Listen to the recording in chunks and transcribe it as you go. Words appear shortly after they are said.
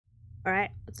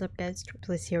Alright, what's up guys, Destructo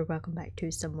Lissa here, welcome back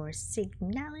to some more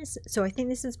Signalis. So I think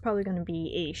this is probably going to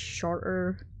be a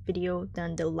shorter video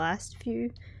than the last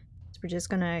few. So we're just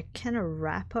going to kind of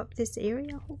wrap up this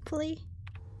area, hopefully.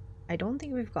 I don't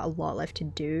think we've got a lot left to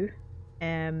do.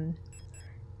 So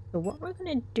what we're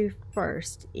going to do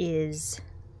first is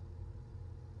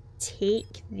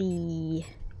take the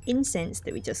incense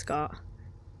that we just got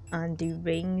and the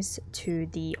rings to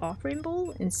the offering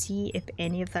bowl and see if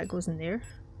any of that goes in there.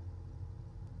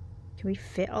 Can we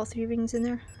fit all 3 rings in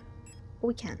there? Oh,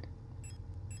 we can.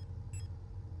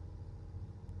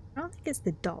 I don't think it's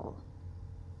the doll.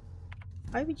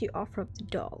 Why would you offer up the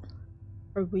doll?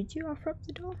 Or would you offer up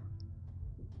the doll?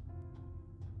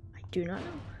 I do not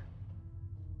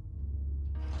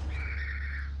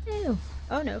know. Ew.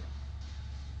 Oh no.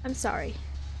 I'm sorry.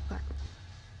 God.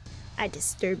 I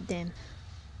disturbed them.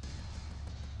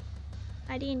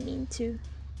 I didn't mean to.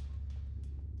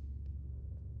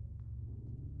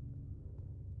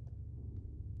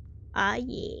 Ah,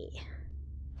 yeah.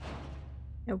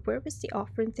 Now, where was the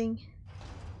offering thing?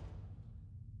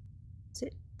 Is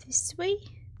it this way?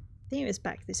 I think it was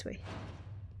back this way.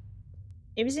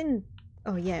 It was in...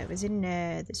 Oh yeah, it was in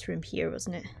this room here,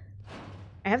 wasn't it?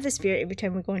 I have this fear every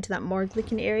time we go into that morgue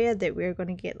looking area that we're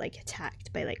going to get like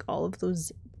attacked by like all of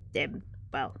those dead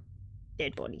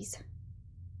bodies.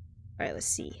 Alright, let's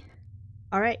see.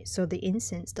 Alright, so the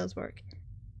incense does work.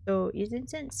 So use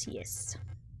incense? Yes.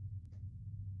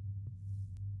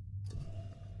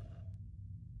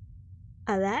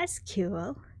 Oh, that's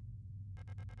cool.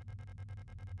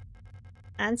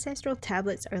 Ancestral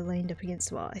tablets are lined up against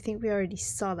the wall. I think we already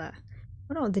saw that.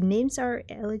 Oh no, the names are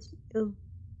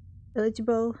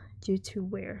eligible due to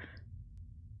where?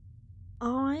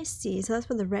 Oh, I see. So that's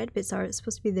what the red bits are. It's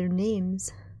supposed to be their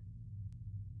names.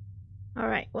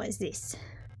 Alright, what is this?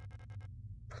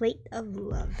 Plate of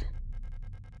love.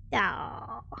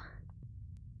 Oh,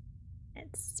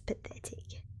 that's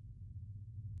pathetic.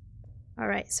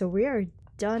 Alright, so we are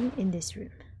done in this room.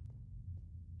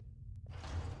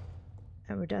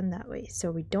 And we're done that way, so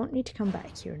we don't need to come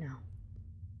back here now.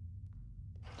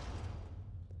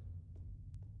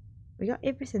 We got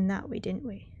everything that way, didn't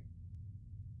we?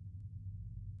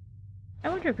 I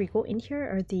wonder if we go in here,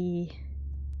 are the...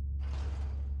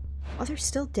 Oh, they're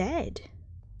still dead.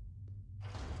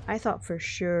 I thought for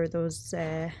sure those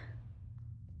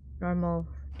normal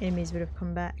enemies would have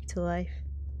come back to life.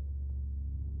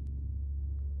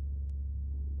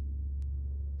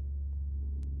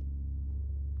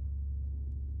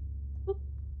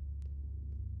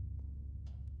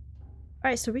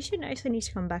 Alright, so we shouldn't actually need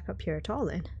to come back up here at all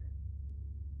then.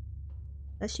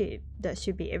 That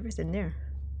should be everything there.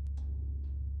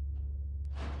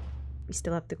 We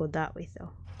still have to go that way though.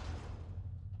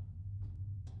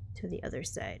 To the other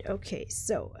side. Okay,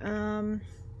 so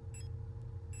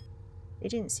they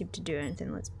didn't seem to do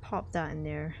anything. Let's pop that in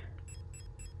there.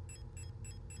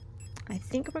 I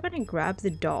think we're gonna grab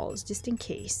the dolls just in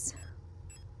case.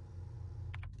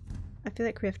 I feel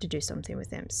like we have to do something with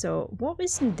them. So what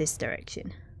was in this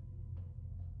direction?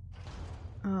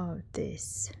 Oh,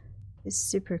 this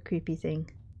super creepy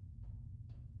thing.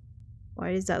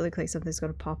 Why does that look like something's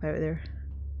gonna pop out of there?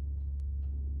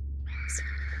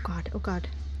 Oh god, oh god.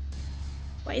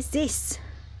 What is this?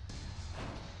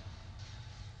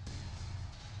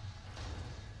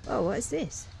 Oh, what is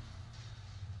this?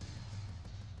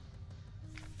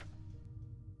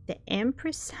 The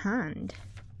Empress Hand.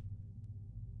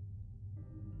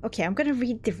 Okay, I'm gonna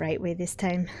read the right way this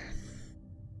time,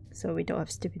 so we don't have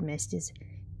stupid messages.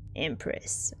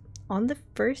 Empress. On the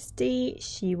first day,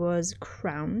 she was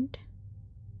crowned.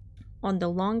 On the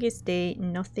longest day,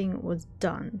 nothing was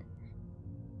done.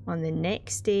 On the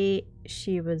next day,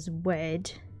 she was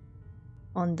wed.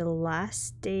 On the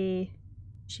last day,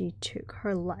 she took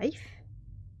her life.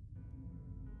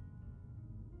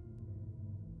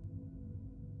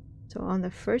 So on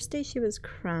the first day, she was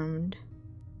crowned.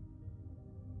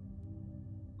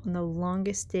 On the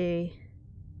longest day,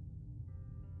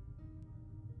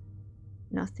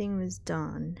 nothing was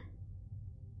done.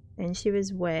 Then she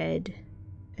was wed,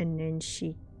 and then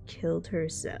she killed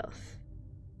herself.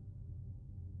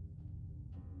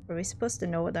 Are we supposed to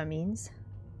know what that means?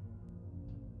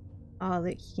 Oh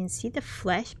look, you can see the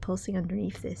flesh pulsing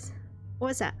underneath this. What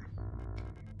is that?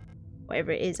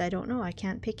 Whatever it is, I don't know. I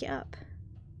can't pick it up.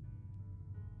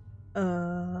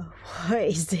 What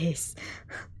is this?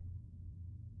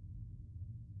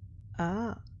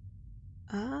 Oh.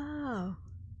 Oh.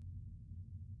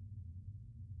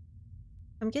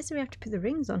 I'm guessing we have to put the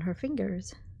rings on her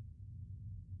fingers.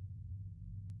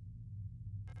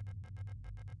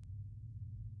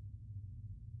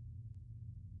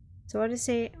 So what did I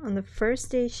say? On the first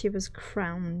day she was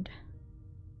crowned.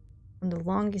 On the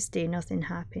longest day nothing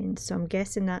happened. So I'm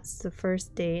guessing that's the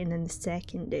first day and then the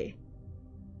second day.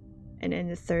 And then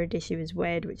the third day she was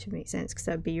wed, which would make sense because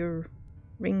that'd be your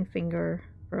ring finger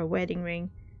for a wedding ring.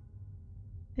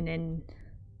 And then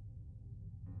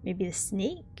maybe the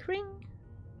snake ring?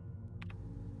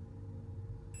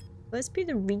 Let's put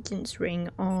the regent's ring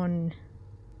on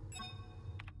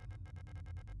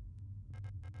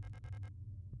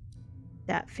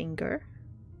that finger.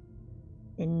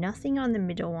 And nothing on the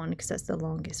middle one because that's the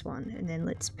longest one. And then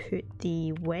let's put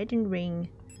the wedding ring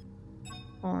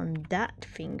on that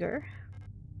finger.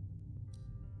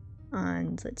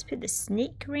 And let's put the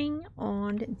snake ring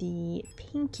on the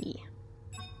pinky.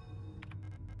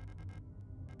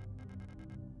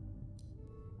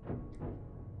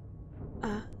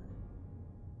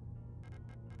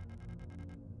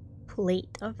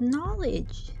 Plate of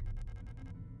knowledge.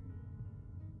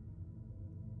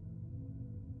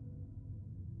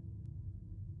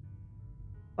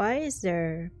 Why is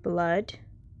there blood?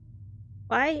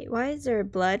 Why is there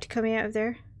blood coming out of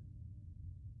there?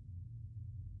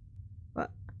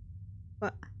 What?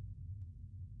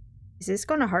 Is this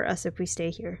gonna hurt us if we stay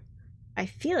here? I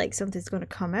feel like something's gonna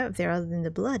come out of there other than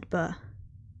the blood, but...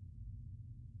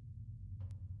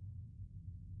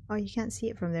 Oh, you can't see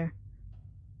it from there.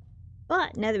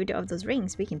 But now that we don't have those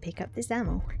rings, we can pick up this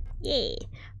ammo. Yay!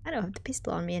 I don't have the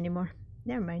pistol on me anymore.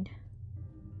 Never mind.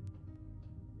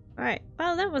 Alright,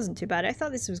 well that wasn't too bad. I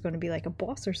thought this was going to be like a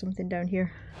boss or something down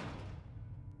here.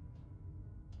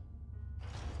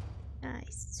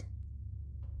 Nice.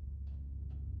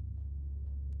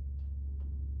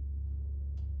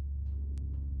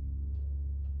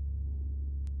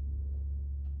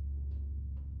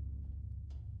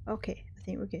 Okay, I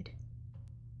think we're good.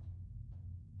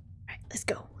 Alright, let's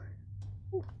go.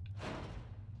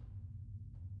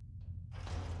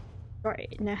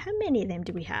 Alright, now how many of them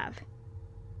do we have?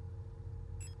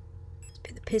 Let's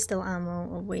put the pistol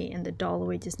ammo away and the doll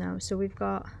away just now. So we've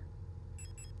got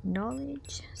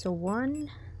knowledge. So 1,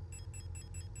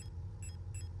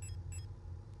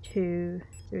 2,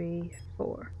 3,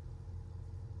 4.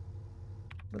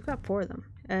 We've got 4 of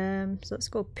them. So let's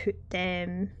go put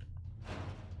them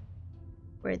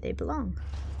where they belong.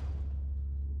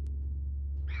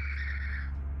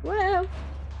 Wow!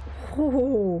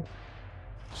 Oh,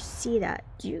 see that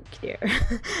Duke there?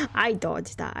 I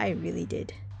dodged that. I really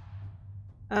did.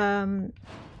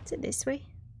 Is it this way?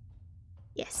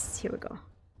 Yes, here we go.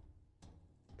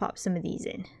 Pop some of these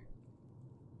in.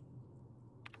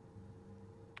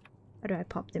 How do I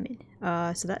pop them in?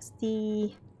 So that's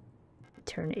the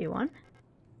eternity one.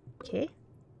 Okay.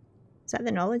 Is that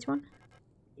the knowledge one?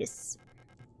 Yes.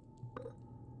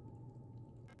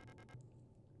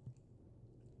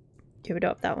 Okay, we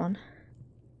don't have that one.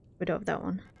 We don't have that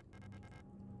one.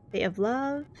 Plate of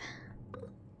love.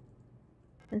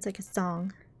 It's like a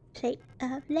song. Plate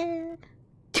of love.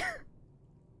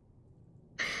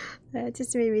 That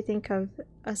just made me think of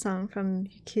a song from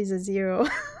Yakuza 0.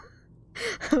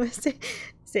 Is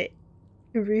it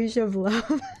Rouge of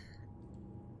Love?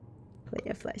 Plate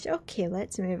of flesh. Okay,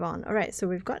 let's move on. Alright, so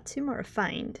we've got 2 more to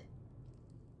find.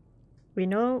 We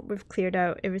know we've cleared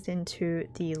out everything to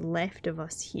the left of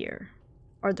us here.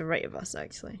 Or the right of us,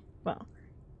 actually. Well,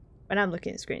 when I'm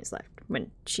looking at the screen, it's left. When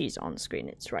she's on the screen,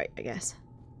 it's right, I guess.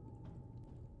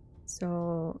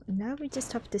 So now we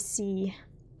just have to see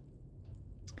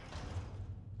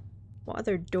what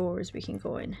other doors we can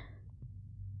go in.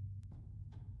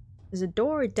 There's a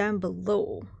door down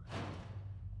below.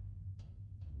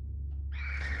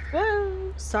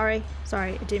 Whoa! Sorry,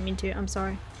 I didn't mean to. I'm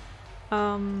sorry.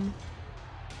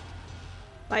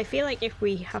 But I feel like if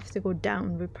we have to go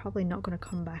down, we're probably not going to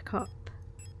come back up.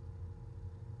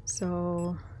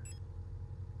 So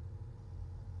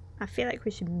I feel like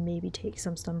we should maybe take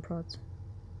some stun prods.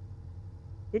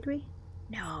 Did we?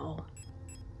 No.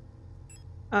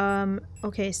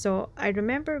 Okay, so I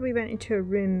remember we went into a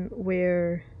room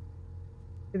where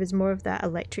there was more of that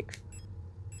electric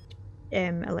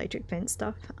fence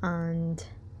stuff, and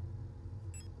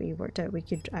we worked out we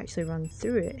could actually run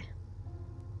through it.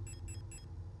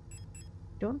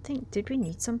 Don't think, did we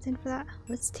need something for that?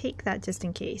 Let's take that just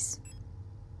in case.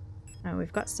 Now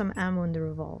we've got some ammo in the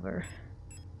revolver.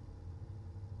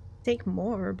 Take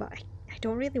more, but I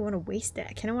don't really want to waste it.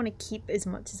 I kind of want to keep as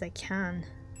much as I can.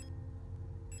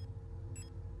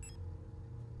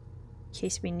 In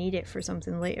case we need it for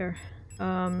something later.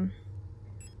 Do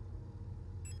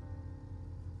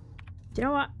you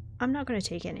know what? I'm not going to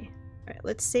take any. Alright,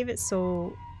 let's save it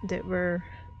so that we're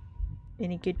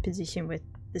in a good position with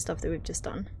the stuff that we've just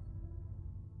done.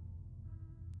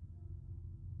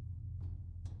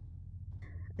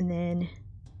 And then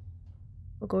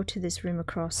we'll go to this room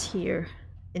across here.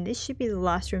 And this should be the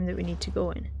last room that we need to go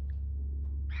in.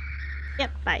 Yep,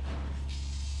 bye.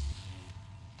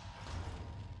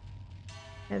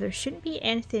 Now there shouldn't be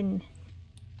anything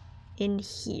in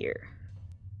here.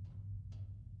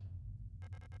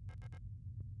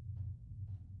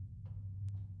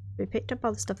 We picked up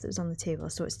all the stuff that was on the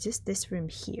table, so it's just this room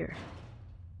here.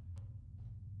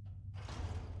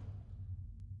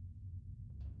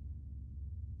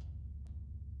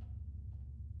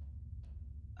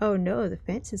 Oh no, the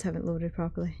fences haven't loaded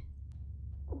properly.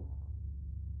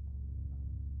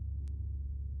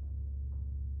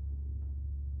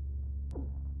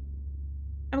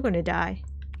 I'm gonna die.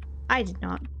 I did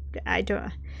not. I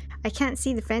can't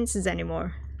see the fences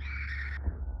anymore.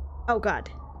 Oh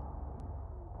god.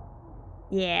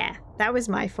 Yeah, that was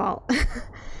my fault.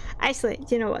 Actually,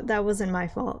 you know what? That wasn't my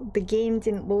fault. The game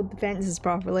didn't load the fences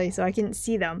properly, so I couldn't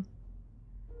see them.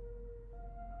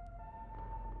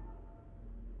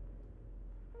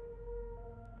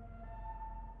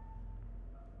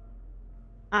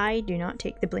 I do not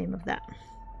take the blame of that.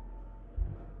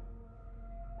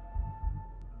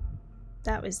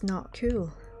 That was not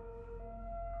cool.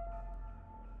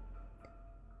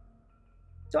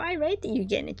 So I read that you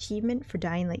get an achievement for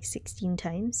dying like 16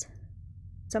 times.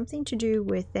 Something to do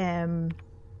with, where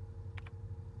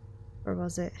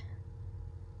was it?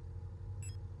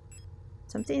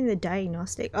 Something in the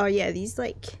diagnostic. Oh yeah, these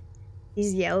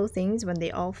yellow things, when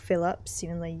they all fill up,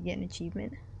 seemingly you get an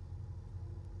achievement.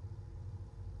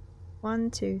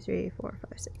 1, 2, 3, 4,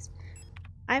 5, 6.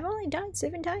 I've only died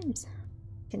 7 times.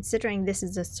 Considering this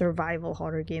is a survival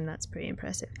horror game, that's pretty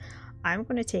impressive. I'm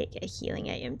going to take a healing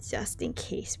item just in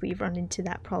case we run into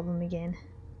that problem again.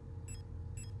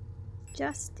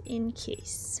 Just in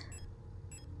case.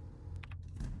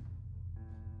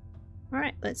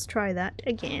 Alright, let's try that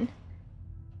again.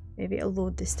 Maybe it'll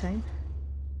load this time.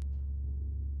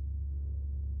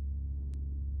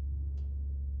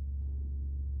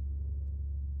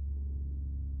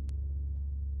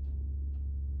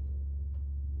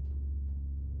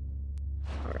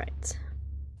 Alright.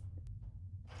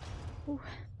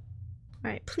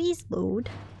 Alright, please load.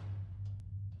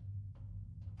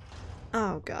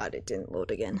 Oh god, it didn't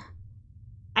load again.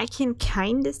 I can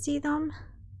kinda see them.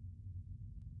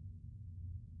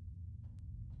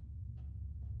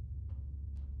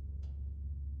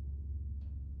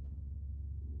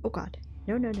 Oh god.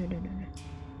 No, no, no, no, no, no.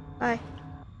 Bye.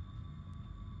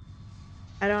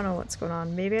 I don't know what's going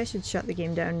on. Maybe I should shut the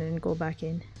game down and go back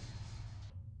in.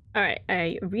 Alright,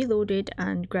 I reloaded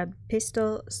and grabbed the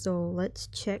pistol, so let's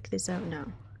check this out now.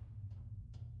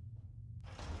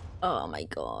 Oh my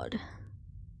god.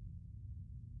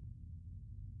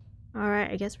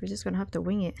 Alright, I guess we're just gonna have to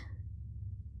wing it.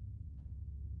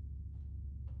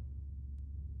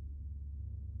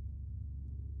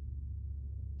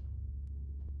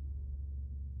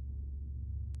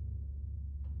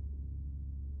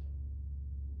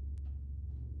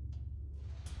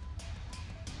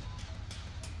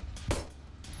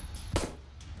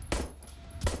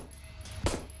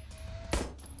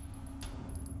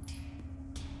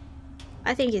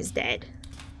 I think he's dead.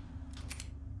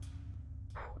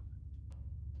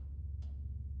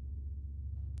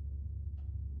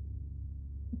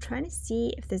 I'm trying to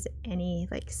see if there's any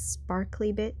like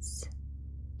sparkly bits.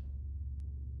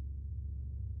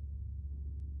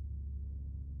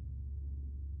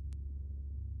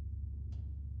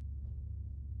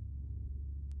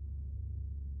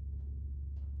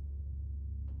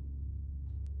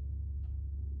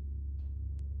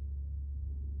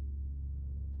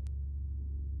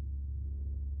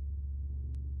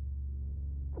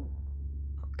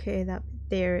 Okay, that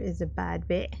there is a bad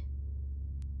bit. I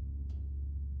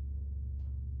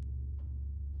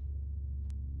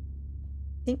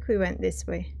think we went this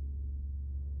way.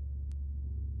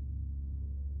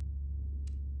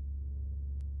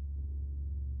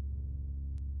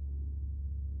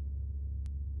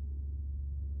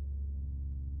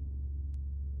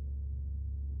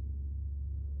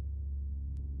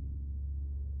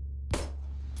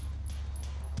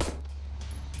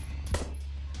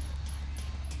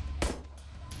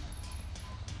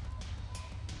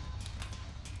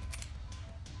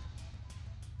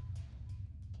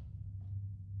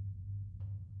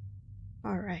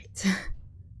 All right.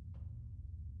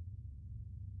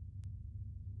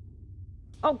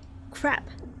 Oh, crap.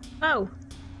 Oh,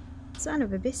 son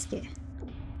of a biscuit.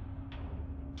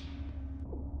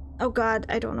 Oh god,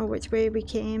 I don't know which way we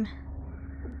came.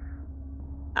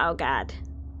 Oh god.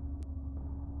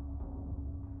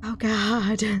 Oh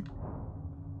god.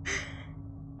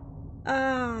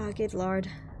 Ah, good lord.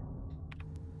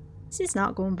 This is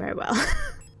not going very well.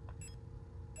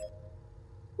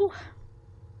 Ooh.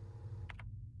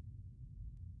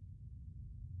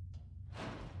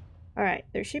 Alright,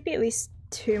 there should be at least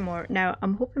 2 more. Now,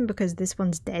 I'm hoping because this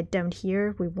one's dead down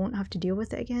here, we won't have to deal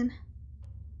with it again.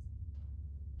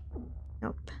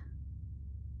 Nope.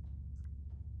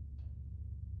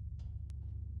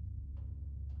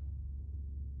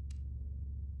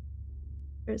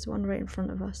 There's one right in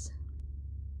front of us.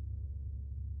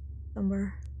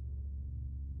 Somewhere.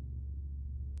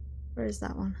 Where is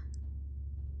that one?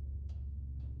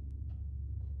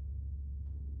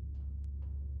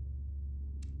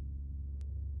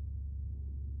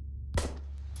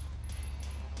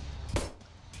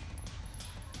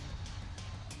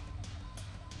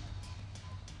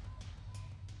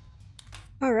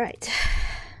 All right.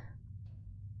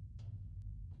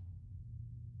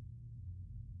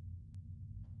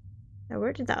 Now,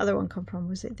 where did that other one come from?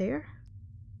 Was it there?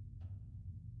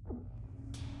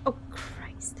 Oh,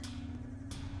 Christ.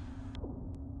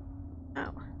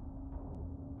 Oh.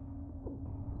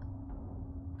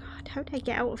 God, how did I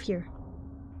get out of here?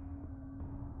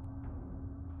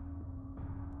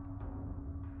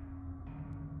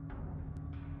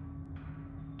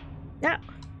 No.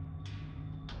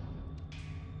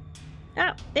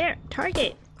 Oh, there.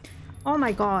 Target. Oh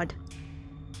my God.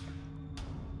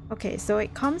 Okay, so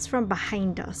it comes from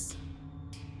behind us.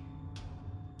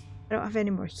 I don't have any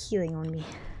more healing on me.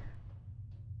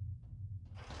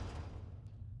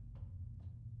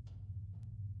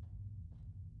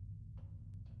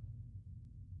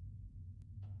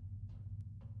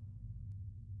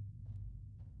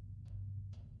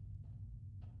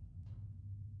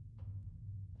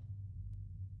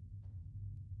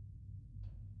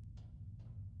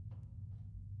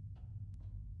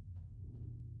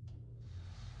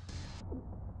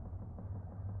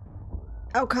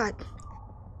 Oh God.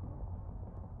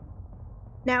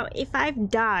 Now, if I've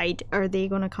died, are they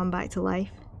gonna come back to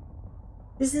life?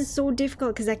 This is so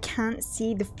difficult because I can't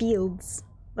see the fields,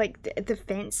 like the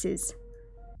fences.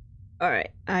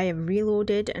 Alright, I have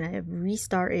reloaded and I have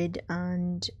restarted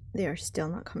and they are still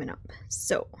not coming up.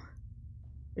 So,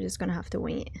 we're just gonna have to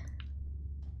wing it.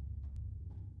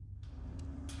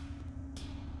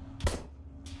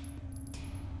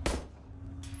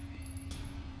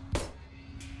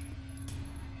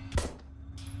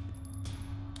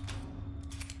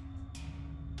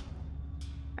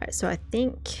 Alright, so I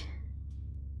think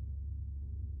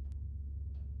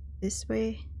this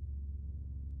way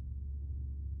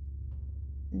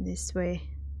and this way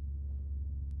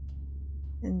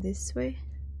and this way.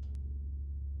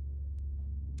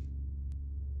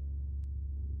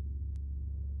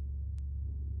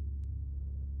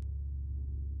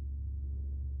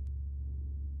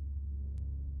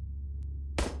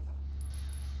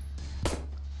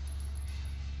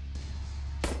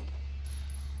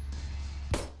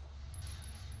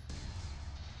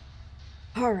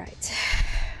 All right.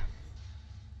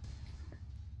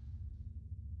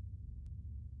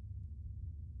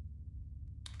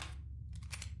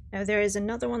 Now there is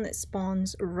another one that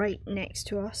spawns right next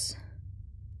to us.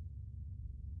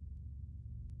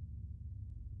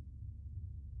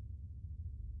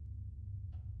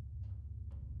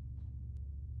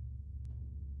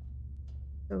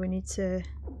 So we need to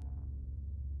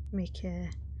make a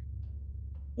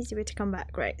easy way to come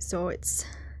back. Right, so it's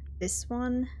this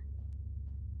one,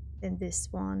 then this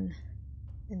one,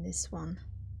 and this one.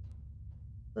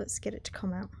 Let's get it to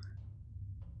come out.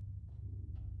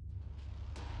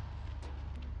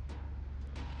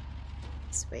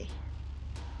 This way.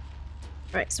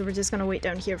 Right, so we're just gonna wait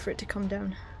down here for it to come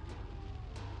down.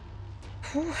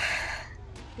 Whew.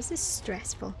 This is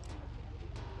stressful.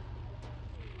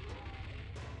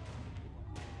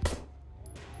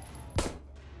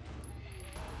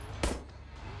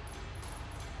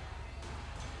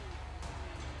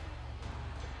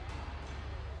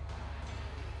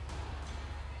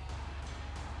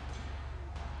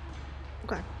 Oh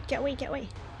God, get away, get away.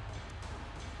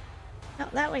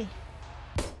 Not that way.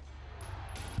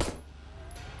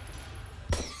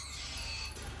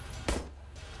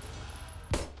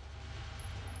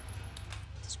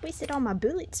 Wasted all my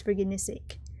bullets, for goodness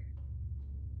sake.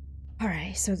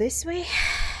 Alright, so this way,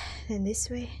 then this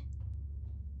way,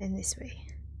 and this way,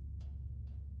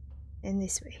 and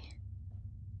this way.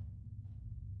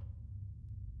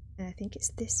 And I think it's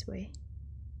this way,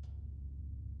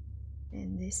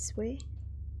 and this way,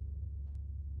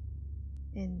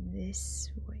 and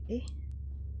this way.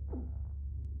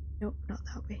 Nope, not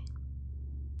that way.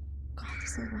 God,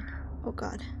 there's another one. Oh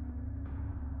God.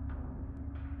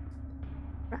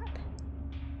 Crap.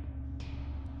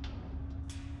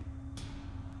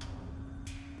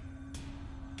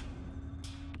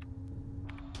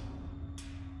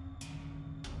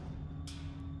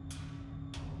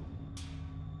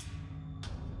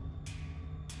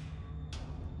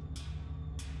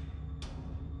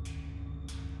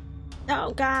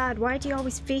 Oh god, why do you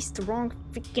always face the wrong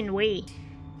freaking way?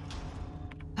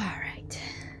 Alright.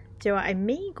 So I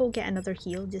may go get another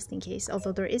heal just in case,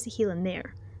 although there is a heal in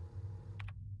there.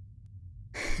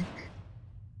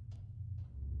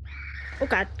 Oh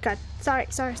god, god. Sorry.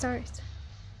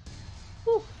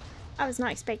 Oh, I was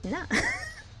not expecting that.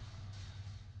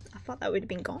 I thought that would have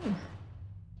been gone.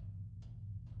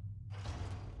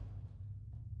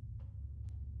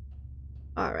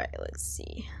 Alright, let's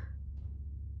see.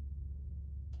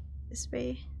 This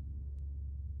way.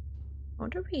 I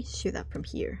wonder if we can shoot that from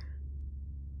here.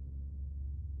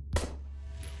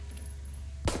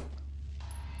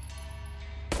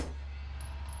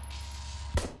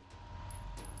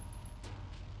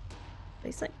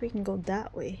 Looks like we can go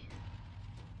that way.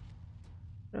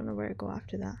 I don't know where to go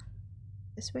after that.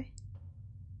 This way?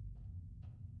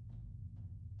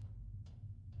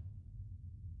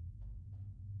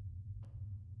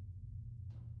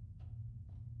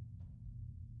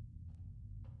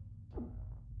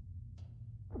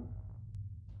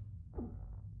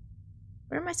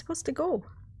 Where am I supposed to go?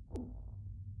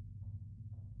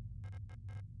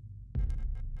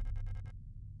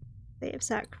 Day of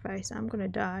sacrifice. I'm gonna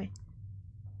die.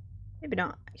 Maybe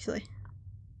not, actually.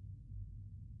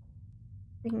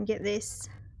 We can get this.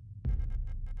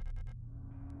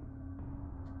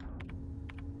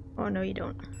 Oh no, you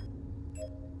don't.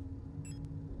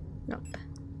 Nope.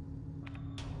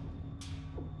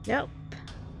 Nope.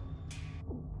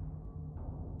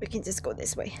 We can just go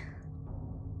this way.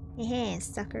 Heh,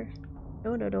 sucker.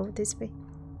 No, this way.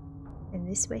 And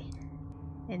this way.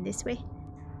 And this way.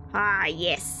 Ah,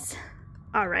 yes.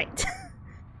 Alright.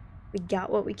 We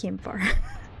got what we came for.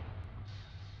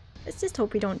 Let's just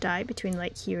hope we don't die between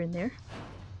like here and there.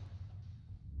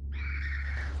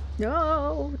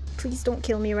 No! Please don't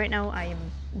kill me right now. I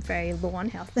am very low on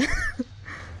health.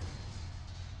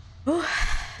 Oh,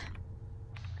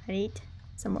 I need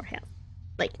some more health.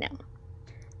 Like now.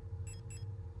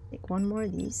 Take one more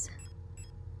of these.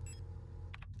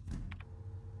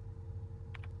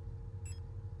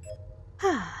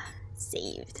 Ah,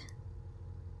 saved.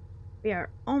 We are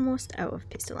almost out of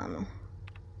pistol ammo.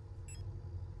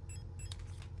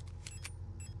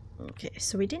 Okay,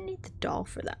 so we didn't need the doll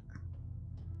for that.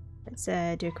 Let's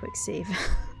do a quick save.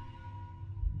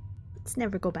 Let's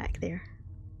never go back there.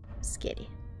 Scary.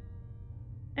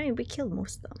 I mean, we killed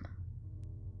most of them.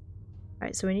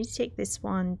 Alright, so we need to take this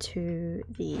one to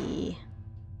the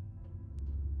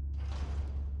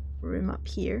room up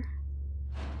here.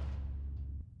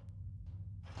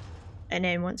 And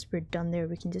then once we're done there,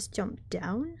 we can just jump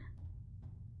down.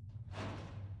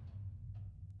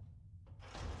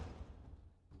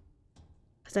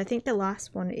 Because I think the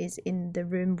last one is in the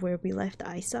room where we left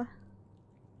Isa.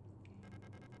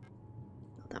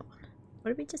 Not that one.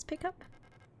 What did we just pick up?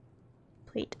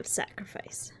 Plate of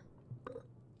sacrifice.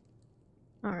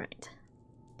 Alright.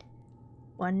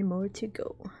 One more to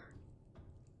go.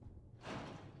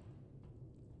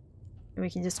 And we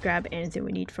can just grab anything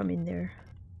we need from in there.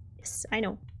 Yes, I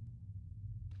know.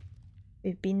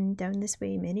 We've been down this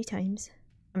way many times.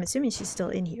 I'm assuming she's still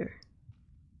in here.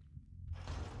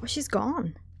 Oh, she's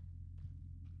gone.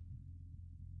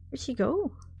 Where'd she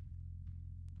go?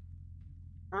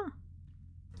 Ah.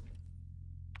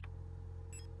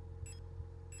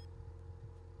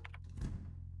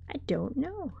 I don't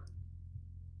know.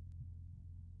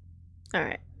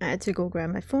 Alright, I had to go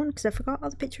grab my phone because I forgot all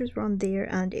the pictures were on there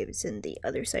and it was in the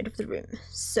other side of the room.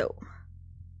 So,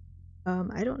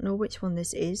 I don't know which one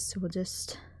this is, so we'll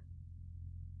just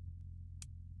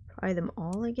try them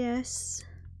all, I guess.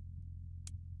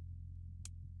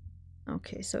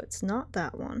 Okay, so it's not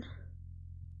that one.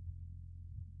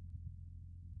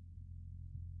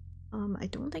 I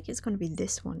don't think it's going to be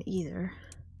this one either.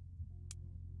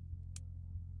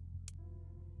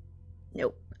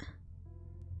 Nope.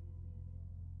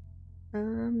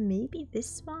 Maybe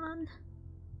this one?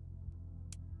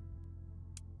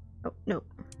 Oh, no.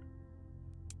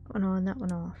 That one on, that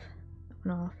one off. That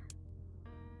one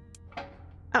off.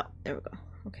 Oh, there we go.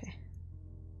 Okay.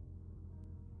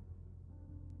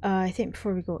 I think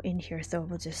before we go in here though,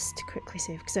 we'll just quickly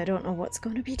save because I don't know what's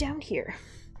going to be down here.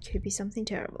 Could be something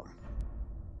terrible.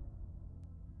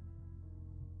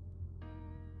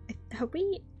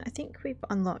 I think we've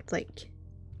unlocked like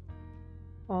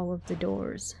all of the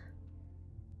doors.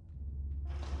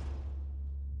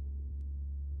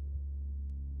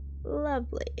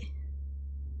 Lovely.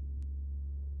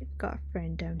 We've got a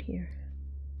friend down here.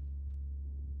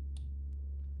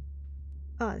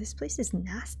 Oh, this place is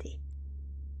nasty.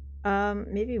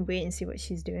 Maybe wait and see what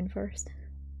she's doing first.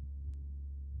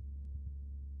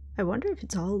 I wonder if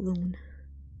it's all alone.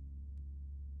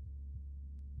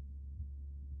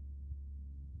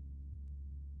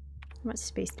 How much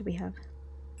space do we have?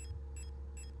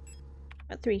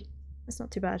 At 3. That's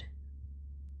not too bad.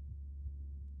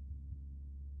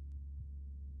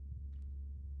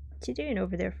 What you doing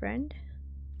over there, friend?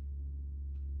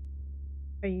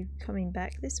 Are you coming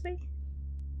back this way?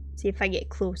 See, if I get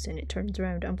close and it turns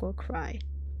around, I'm gonna cry.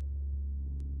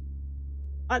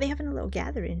 Oh, they're having a little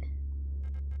gathering.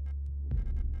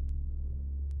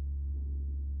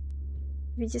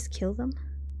 Did we just kill them?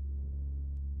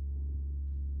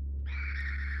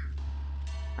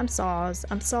 I'm saws.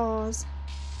 I'm saws.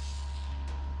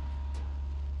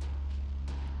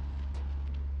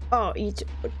 Oh,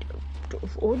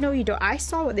 oh no, you don't. I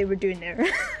saw what they were doing there.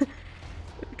 They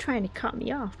were trying to cut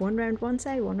me off. One round one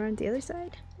side, one round the other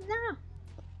side. No.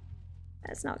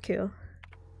 That's not cool.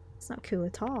 It's not cool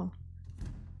at all.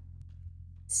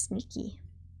 Sneaky.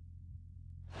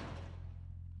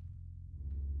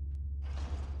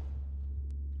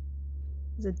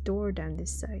 There's a door down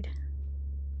this side.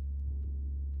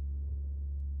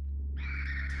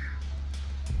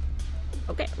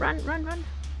 Okay, run, run, run.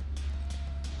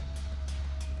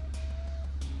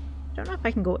 Don't know if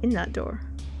I can go in that door.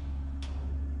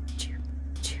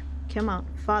 Come on,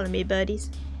 follow me, buddies.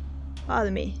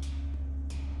 Follow me.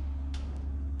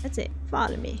 That's it,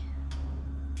 follow me.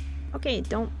 Okay,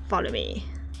 don't follow me.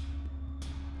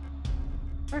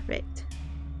 Perfect.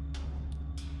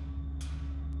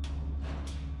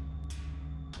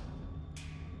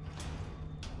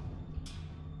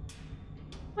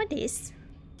 What is?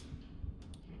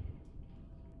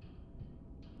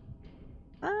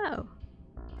 Oh.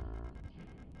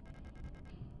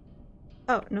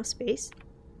 Oh, no space?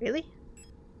 Really?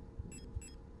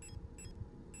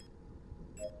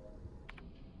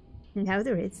 Now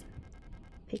there is.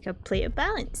 Pick up plate of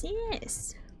balance,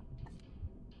 yes.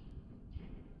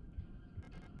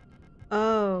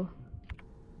 Oh.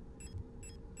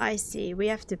 I see, we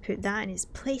have to put that in its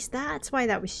place. That's why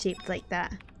that was shaped like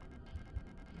that.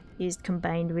 Used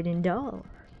combined with indol.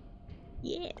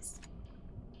 Yes.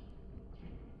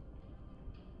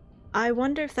 I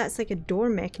wonder if that's like a door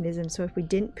mechanism, so if we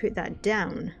didn't put that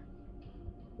down,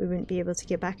 we wouldn't be able to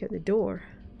get back out the door.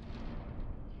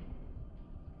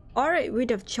 Or it would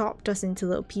have chopped us into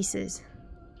little pieces.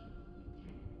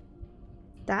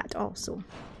 That also.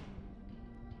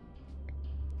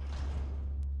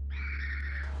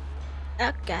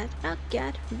 Oh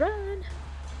god, run!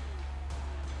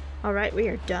 Alright, we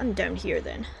are done down here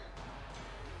then.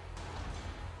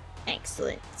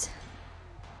 Excellent.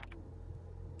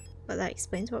 But that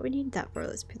explains what we need that for.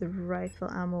 Let's put the rifle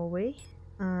ammo away.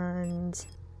 And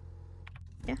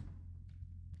yeah.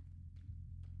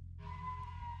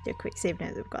 Do a quick save now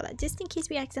that we've got that. Just in case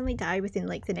we accidentally die within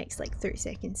like the next like 30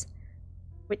 seconds.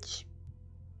 Which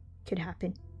could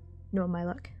happen. No my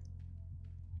luck.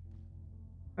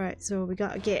 Alright, so we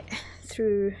gotta get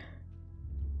through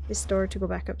this door to go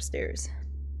back upstairs.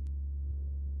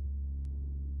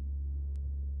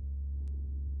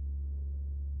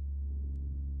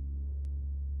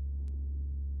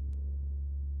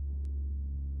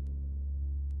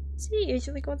 Does he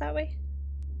usually go that way?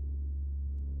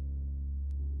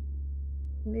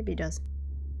 Maybe he does.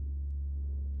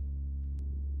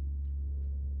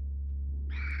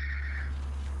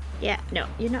 Yeah, no,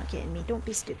 you're not getting me. Don't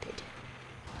be stupid.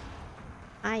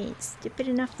 I ain't stupid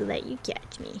enough to let you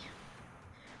catch me.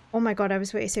 Oh my god, I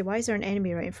was waiting to say, why is there an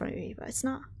enemy right in front of me? But it's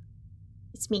not.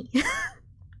 It's me.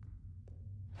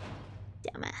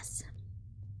 Dumbass.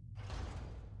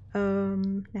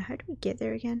 Now how do we get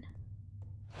there again?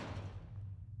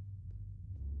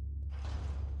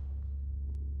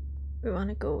 We want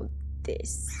to go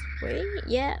this way?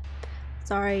 Yep.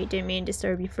 Sorry, didn't mean to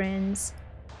disturb you, friends.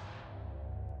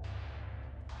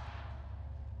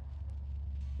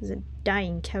 There's a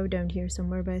dying cow down here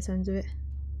somewhere by the sounds of it.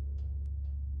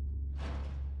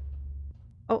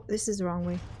 Oh, this is the wrong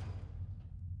way.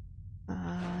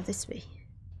 This way.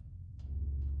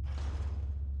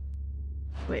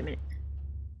 Wait a minute.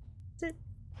 Is it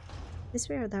this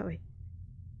way or that way?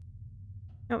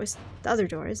 No, it's the other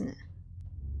door, isn't it?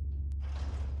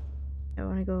 I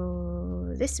want to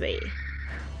go this way.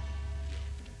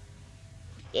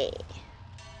 Yeah.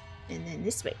 And then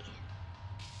this way.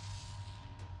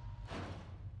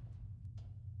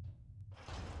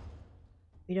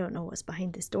 We don't know what's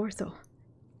behind this door though.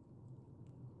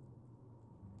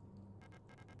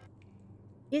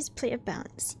 Here's a plate of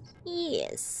balance.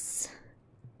 Yes.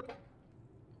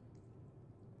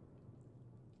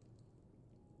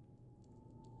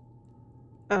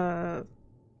 Are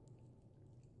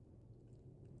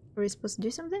we supposed to do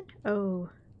something? Oh.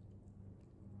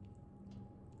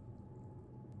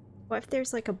 What if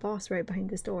there's like a boss right behind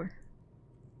this door?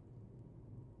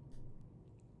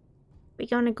 We're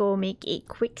gonna go make a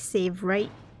quick save right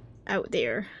out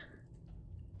there.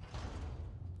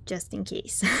 Just in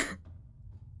case.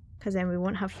 Because then we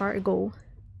won't have far to go.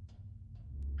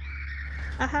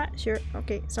 Aha, sure.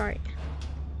 Okay, sorry.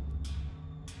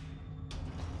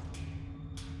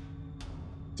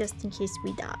 Just in case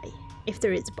we die. If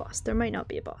there is a boss. There might not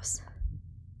be a boss.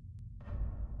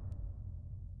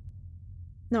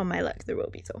 No, my luck, there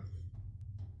will be though.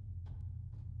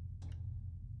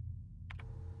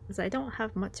 Because I don't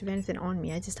have much of anything on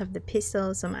me. I just have the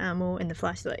pistol, some ammo, and the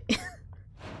flashlight.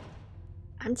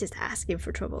 I'm just asking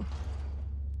for trouble.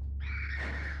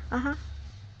 Uh-huh.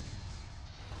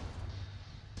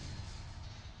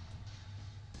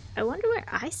 I wonder where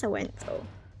Isa went though.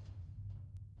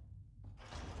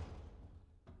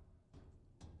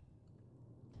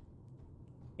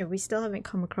 Yeah, we still haven't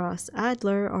come across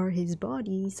Adler or his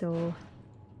body, so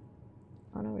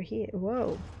on over here.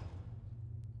 Whoa.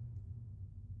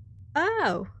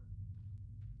 Oh!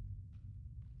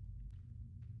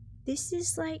 This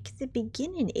is like the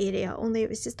beginning area, only it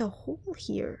was just a hole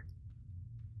here.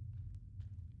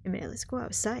 A minute, let's go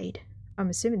outside. I'm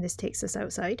assuming this takes us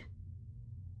outside.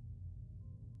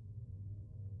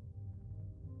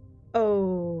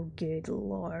 Oh, good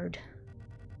lord.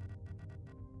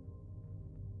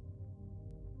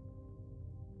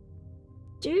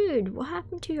 Dude, what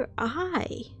happened to your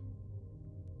eye?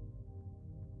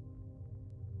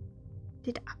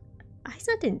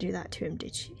 Isa didn't do that to him,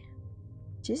 did she?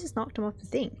 She just knocked him off the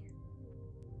thing.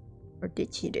 Or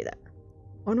did she do that?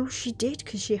 Oh no, she did,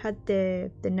 because she had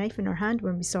the knife in her hand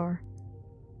when we saw her.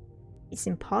 It's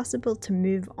impossible to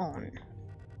move on.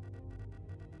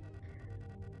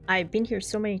 I've been here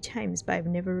so many times, but I've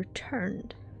never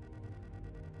returned.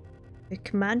 The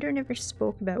commander never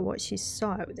spoke about what she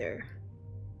saw out there.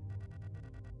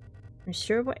 I'm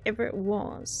sure whatever it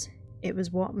was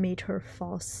what made her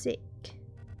fall sick.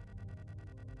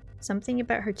 Something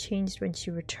about her changed when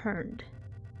she returned.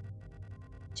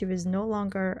 She was no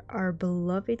longer our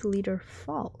beloved leader,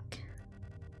 Falk.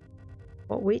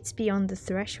 What waits beyond the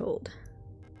threshold?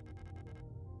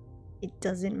 It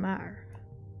doesn't matter.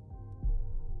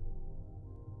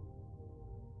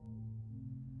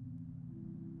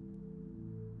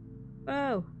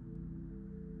 Whoa!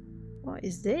 What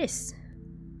is this?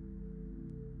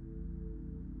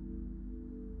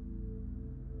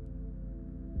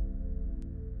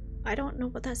 I don't know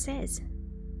what that says.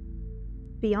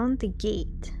 Beyond the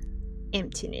gate,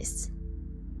 emptiness.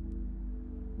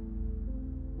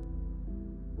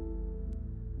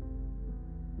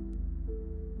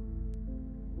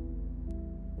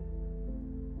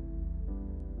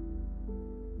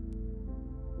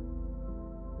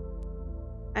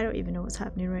 I don't even know what's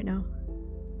happening right now.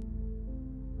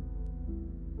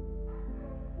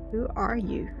 Who are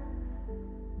you?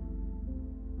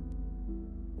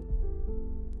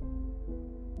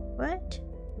 What?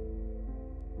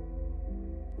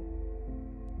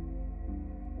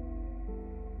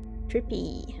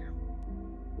 Trippy.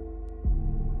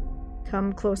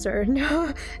 Come closer.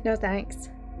 No, no thanks.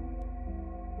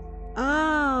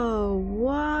 Oh,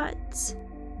 what?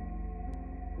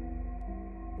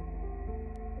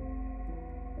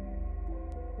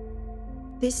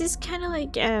 This is kind of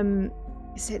like,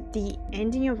 is it the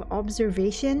ending of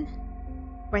Observation?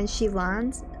 When she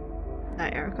lands?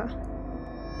 Erica.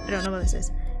 I don't know what this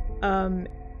is.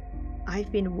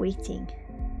 I've been waiting.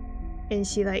 And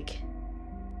she like...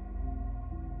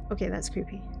 Okay, that's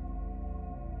creepy.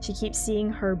 She keeps seeing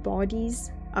her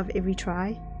bodies of every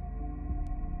try.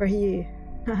 For you.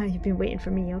 You've been waiting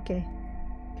for me, okay.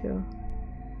 Cool.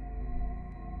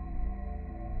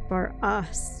 For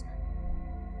us.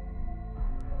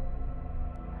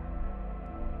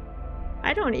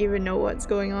 I don't even know what's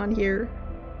going on here.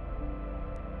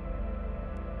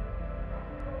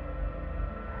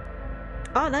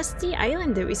 Oh, that's the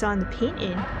island that we saw in the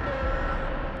painting.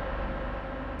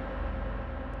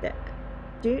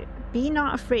 Dude, be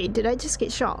not afraid. Did I just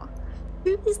get shot?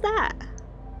 Who is that?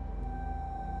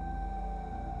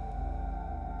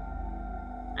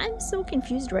 I'm so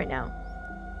confused right now.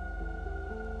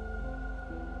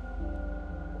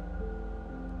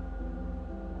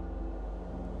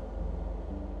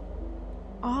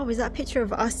 Oh, was that a picture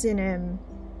of us in,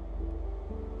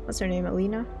 what's her name,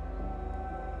 Alina?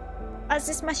 Oh, is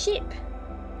this my ship?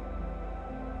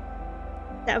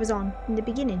 That I was on in the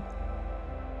beginning.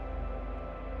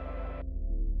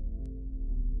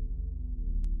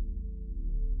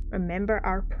 Remember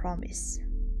our promise.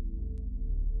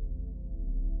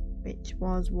 Which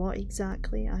was what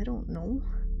exactly? I don't know.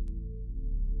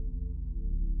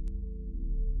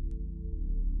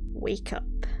 Wake up.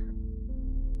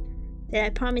 Did I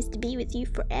promise to be with you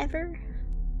forever?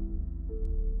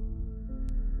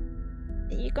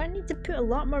 You're gonna need to put a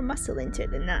lot more muscle into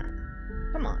it than that.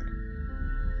 Come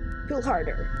on. Pull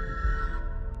harder.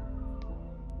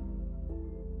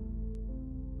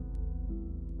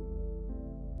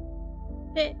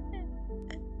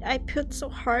 I pulled so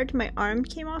hard my arm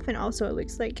came off, and also it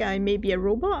looks like I may be a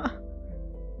robot.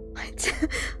 What?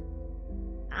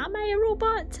 Am I a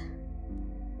robot?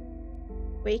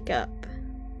 Wake up.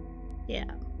 Yeah.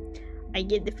 I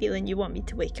get the feeling you want me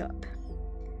to wake up.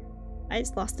 I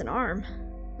just lost an arm.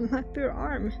 My poor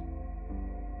arm.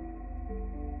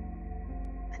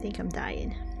 I think I'm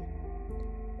dying.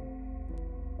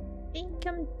 I think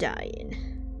I'm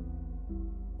dying.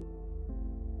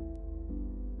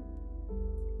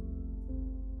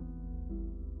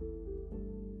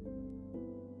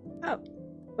 Oh,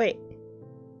 wait.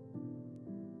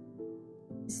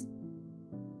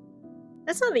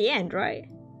 That's not the end, right?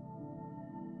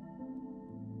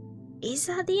 Is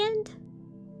that the end?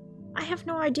 I have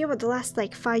no idea what the last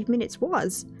like 5 minutes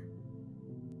was.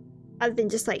 Other than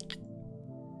just like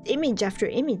image after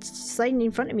image sliding in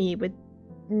front of me with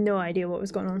no idea what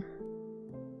was going on.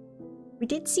 We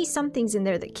did see some things in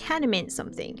there that kind of meant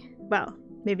something. Well,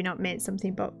 maybe not meant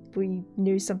something, but we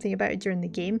knew something about it during the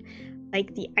game.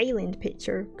 Like the island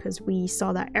picture, because we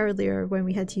saw that earlier when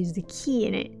we had to use the key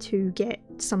in it to get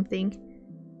something.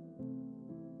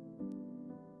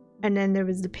 And then there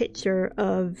was the picture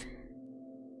of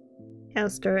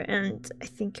ELSTER and I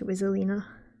think it was Alina.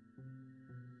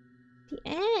 The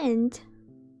end?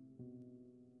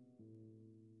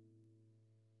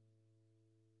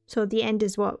 So the end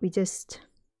is what? We just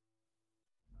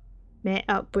met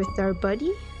up with our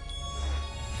buddy?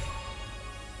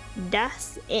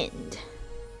 Das End.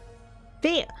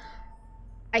 Fail!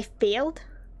 I failed?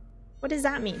 What does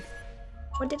that mean?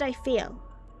 What did I fail?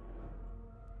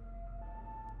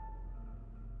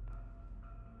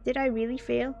 Did I really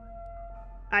fail?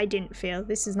 I didn't fail.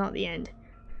 This is not the end.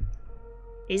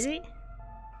 Is it?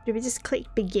 Did we just click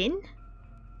begin?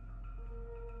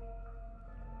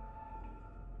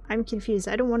 I'm confused.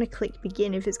 I don't want to click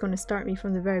begin if it's going to start me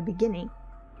from the very beginning.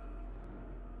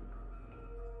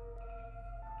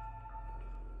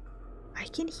 I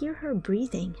can hear her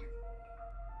breathing.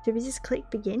 Did we just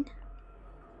click begin?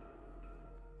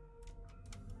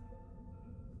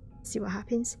 See what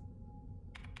happens?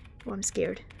 Oh, I'm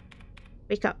scared.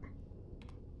 Wake up.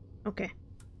 Okay.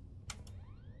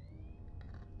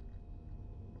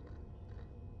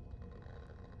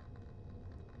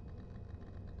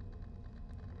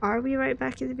 Are we right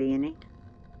back at the beginning?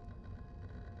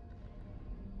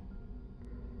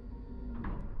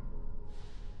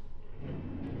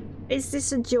 Is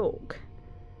this a joke?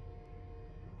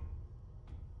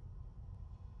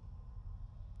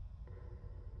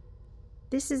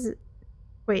 This is...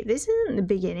 Wait, this isn't the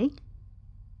beginning.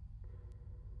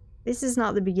 This is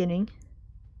not the beginning.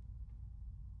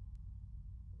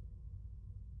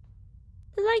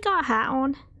 Have I got a hat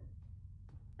on?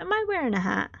 Am I wearing a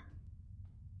hat?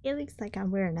 It looks like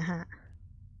I'm wearing a hat.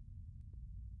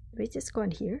 Did we just go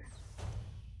in here?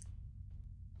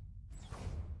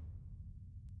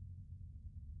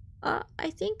 I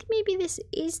think maybe this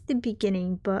is the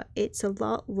beginning, but it's a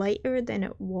lot lighter than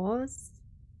it was.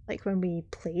 Like when we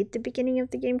played the beginning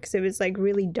of the game, because it was like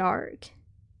really dark.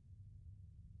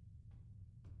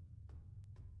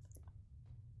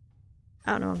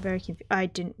 I don't know, I'm very confused. I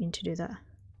didn't mean to do that.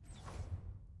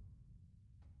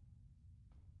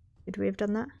 Should we have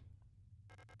done that?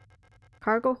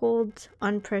 Cargo hold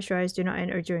unpressurized, do not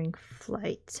enter during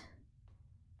flight.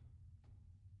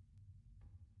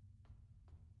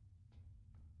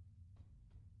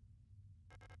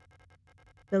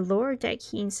 The lower deck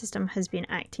heating system has been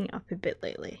acting up a bit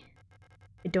lately.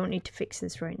 I don't need to fix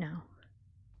this right now.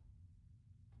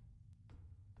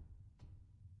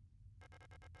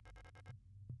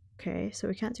 Okay, so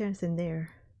we can't do anything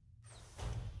there.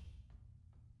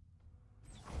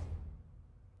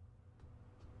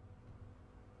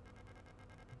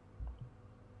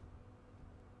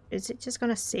 Is it just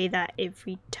gonna say that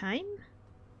every time?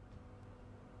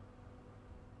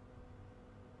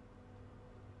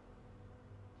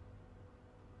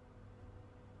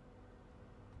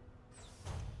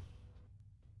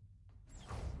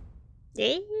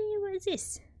 Hey, what is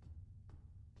this?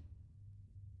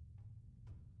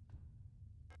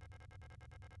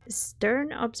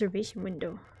 Stern observation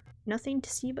window. Nothing to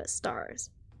see but stars.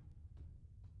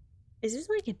 Is this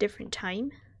like a different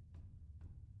time?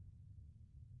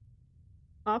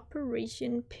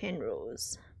 Operation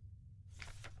Penrose.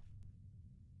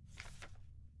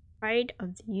 Pride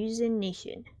of the Yuuzhan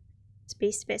Nation.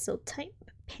 Space vessel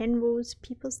type Penrose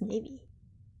People's Navy.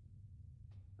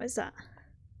 What is that?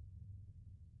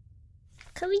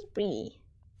 Calibri.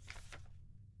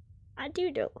 A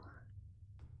doodle.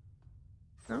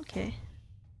 Okay.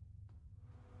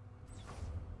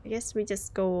 I guess we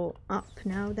just go up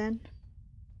now then.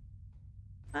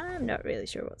 I'm not really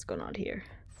sure what's going on here.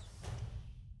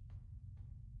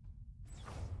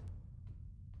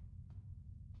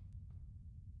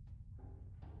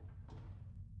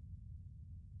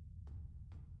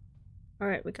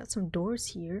 Alright, we got some doors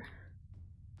here.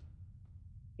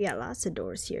 We got lots of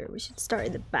doors here. We should start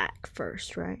at the back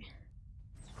first, right?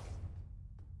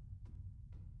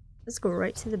 Let's go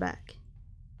right to the back.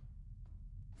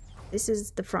 This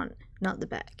is the front, not the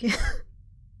back.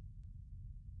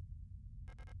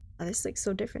 Oh, this looks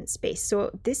so different. Space.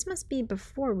 So this must be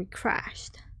before we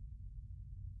crashed.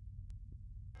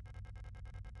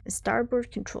 The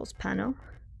starboard controls panel.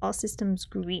 All systems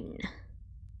green.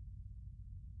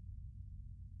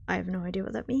 I have no idea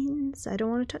what that means. I don't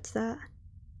want to touch that.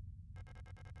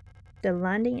 The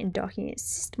landing and docking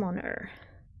system monitor.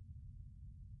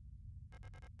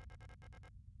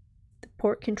 The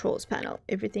port controls panel.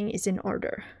 Everything is in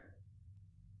order.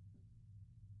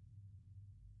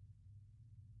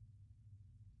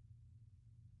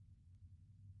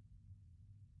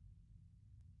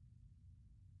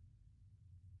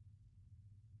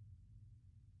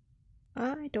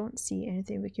 I don't see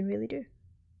anything we can really do.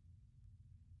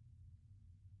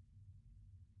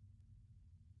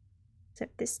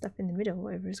 Except this stuff in the middle,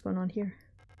 whatever's going on here.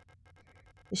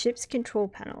 The ship's control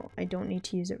panel. I don't need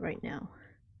to use it right now.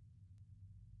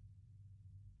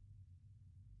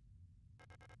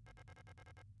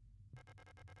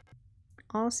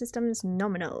 All systems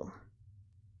nominal.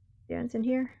 Is there anything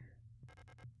here?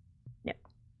 No.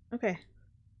 Okay.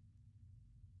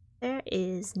 There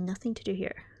is nothing to do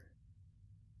here.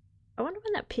 I wonder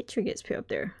when that picture gets put up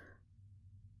there.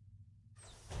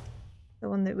 The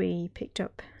one that we picked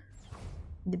up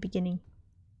in the beginning.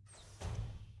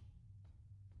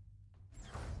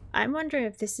 I'm wondering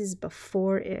if this is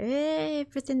before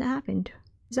everything that happened.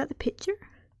 Is that the picture?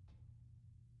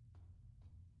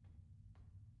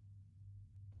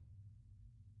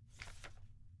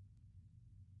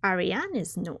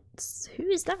 Ariane's notes. Who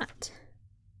is that?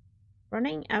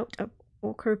 Running out of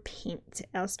ochre paint.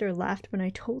 Elster laughed when I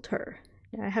told her.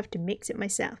 Now I have to mix it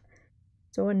myself.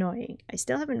 So annoying. I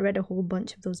still haven't read a whole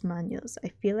bunch of those manuals. I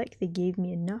feel like they gave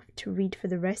me enough to read for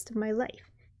the rest of my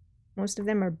life. Most of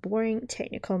them are boring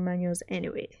technical manuals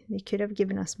anyway. They could have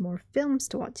given us more films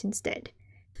to watch instead.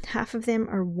 Half of them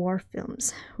are war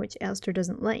films, which Elster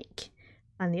doesn't like,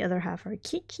 and the other half are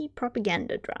kiki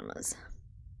propaganda dramas.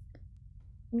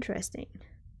 Interesting.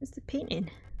 What's the painting?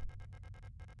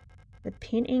 The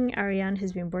painting Ariane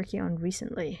has been working on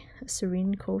recently. A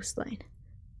serene coastline.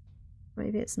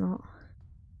 Maybe it's not.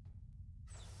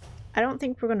 I don't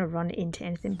think we're going to run into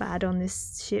anything bad on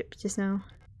this ship just now.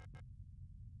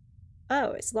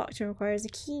 Oh, it's locked and requires a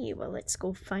key. Well, let's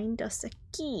go find us a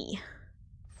key.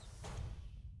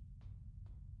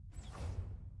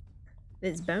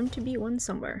 There's bound to be one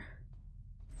somewhere.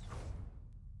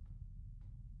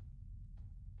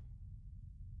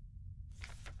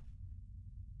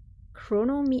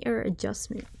 Chronometer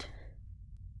adjustment.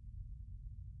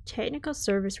 Technical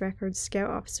service records, Scout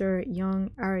Officer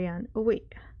Young Ariane. Oh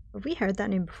wait, have we heard that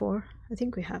name before? I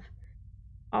think we have.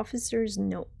 Officer's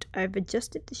note. I've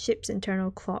adjusted the ship's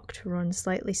internal clock to run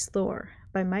slightly slower.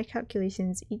 By my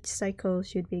calculations, each cycle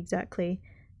should be exactly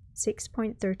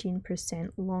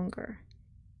 6.13% longer,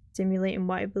 simulating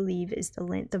what I believe is the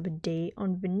length of a day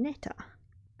on Veneta.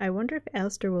 I wonder if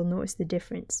Elster will notice the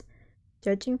difference.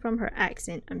 Judging from her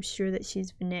accent, I'm sure that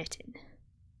she's Venetan.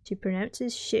 She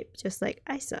pronounces ship just like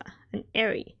Isa and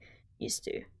Eri used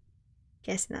to.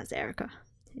 Guessing that's Erica.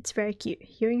 It's very cute.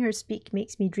 Hearing her speak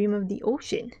makes me dream of the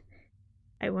ocean.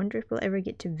 I wonder if we'll ever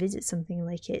get to visit something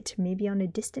like it, maybe on a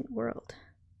distant world.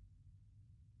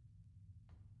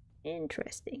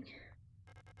 Interesting.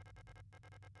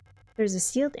 There's a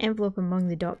sealed envelope among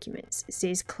the documents. It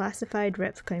says classified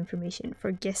replica information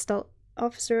for Gestalt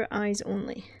Officer eyes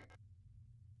only.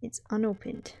 It's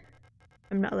unopened.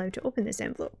 I'm not allowed to open this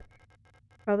envelope.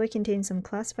 Probably contains some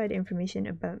classified information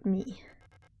about me.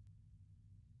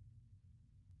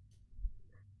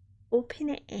 Open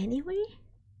it anyway?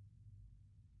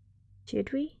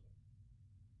 Should we?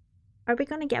 Are we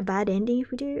gonna get a bad ending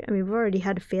if we do? I mean, we've already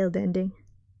had a failed ending.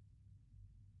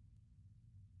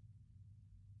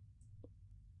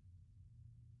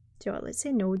 So let's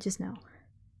say no just now.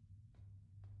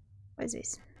 What is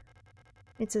this?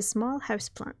 It's a small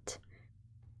houseplant.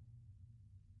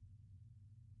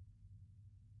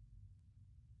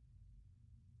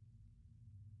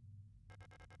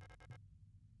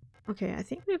 Okay, I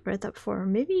think we've read that before.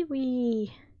 Maybe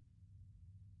we...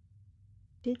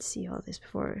 Did see all this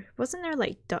before. Wasn't there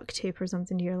like duct tape or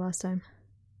something here last time?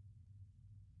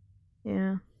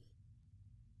 Yeah.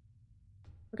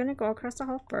 We're gonna go across the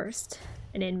hall first,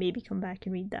 and then maybe come back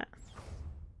and read that.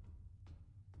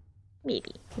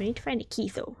 Maybe. We need to find a key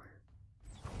though.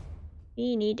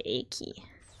 We need a key.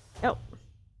 Oh.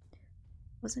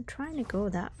 Wasn't trying to go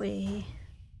that way.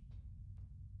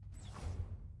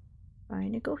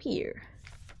 Trying to go here.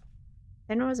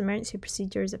 Penrose Emergency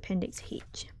Procedures Appendix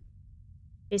H.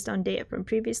 Based on data from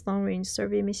previous long-range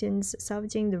survey missions,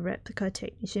 salvaging the replica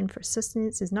technician for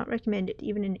sustenance is not recommended,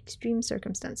 even in extreme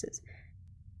circumstances.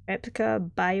 Replica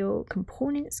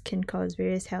biocomponents can cause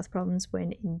various health problems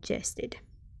when ingested.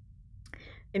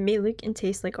 It may look and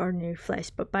taste like ordinary flesh,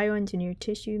 but bioengineered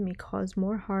tissue may cause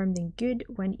more harm than good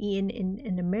when eaten in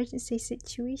an emergency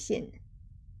situation.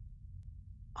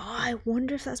 Oh, I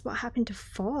wonder if that's what happened to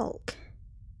Falk.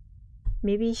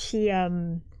 Maybe she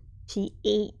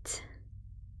ate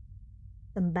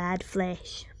some bad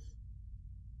flesh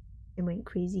and went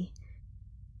crazy.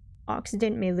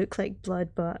 Oxidant may look like blood,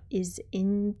 but is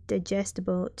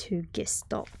indigestible to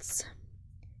gestalts.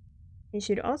 It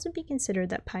should also be considered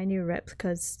that Pioneer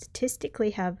replicas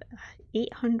statistically have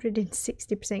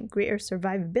 860% greater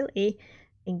survivability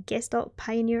than Gestalt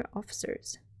Pioneer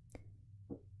officers.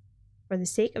 For the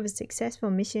sake of a successful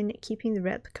mission, keeping the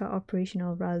replica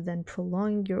operational rather than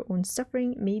prolonging your own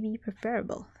suffering may be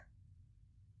preferable.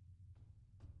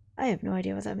 I have no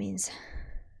idea what that means.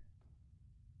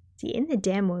 See, in the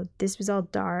demo, this was all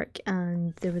dark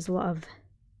and there was a lot of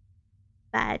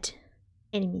bad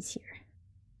enemies here.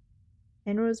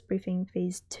 Penrose Briefing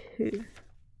Phase 2.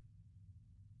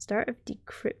 Start of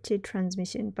decrypted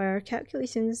transmission. By our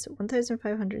calculations,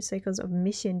 1,500 cycles of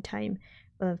mission time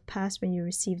will have passed when you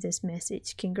receive this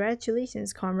message.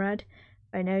 Congratulations, comrade.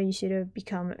 By now you should have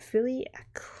become fully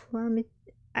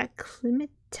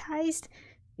acclimatized to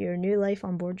your new life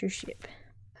on board your ship.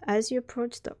 As you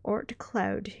approach the Oort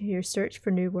cloud, your search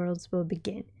for new worlds will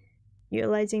begin.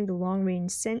 Utilizing the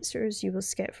long-range sensors, you will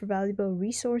scout for valuable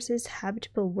resources,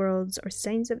 habitable worlds, or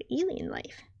signs of alien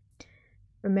life.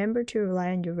 Remember to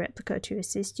rely on your replica to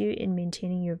assist you in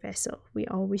maintaining your vessel. We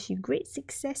all wish you great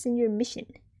success in your mission.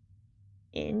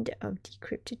 End of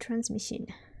decrypted transmission.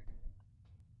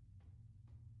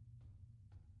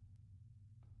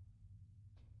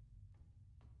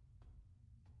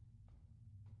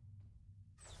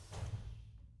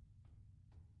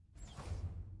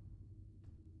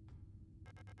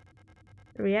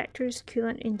 The reactor's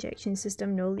coolant injection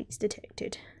system, no leaks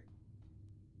detected.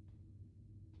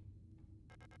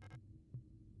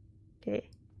 Okay,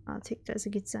 I'll take that as a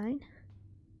good sign.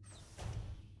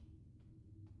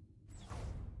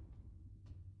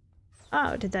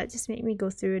 Oh, did that just make me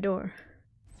go through a door?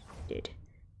 It did.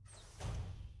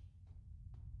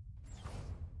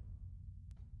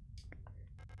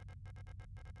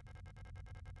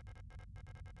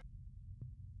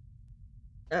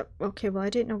 Okay, well I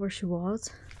didn't know where she was.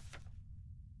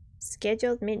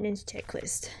 Scheduled maintenance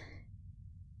checklist.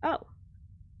 Oh.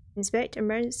 Inspect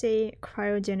emergency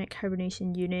cryogenic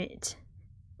hibernation unit.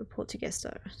 Report to guest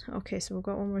star. Okay, so we've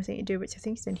got one more thing to do, which I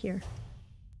think is in here.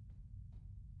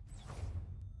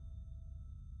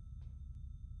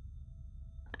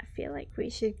 I feel like we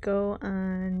should go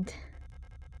and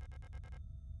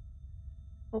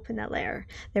open that letter.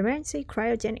 The emergency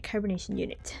cryogenic hibernation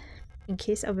unit. In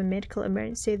case of a medical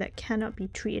emergency that cannot be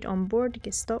treated on board,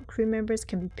 Gestalt crew members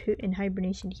can be put in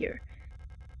hibernation here.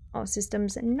 All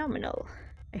systems nominal.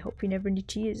 I hope we never need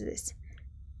to use this.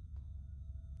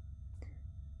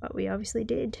 But we obviously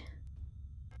did.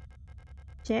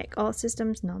 Check all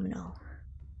systems nominal.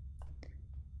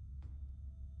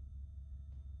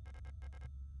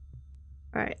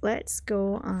 Alright, let's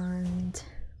go and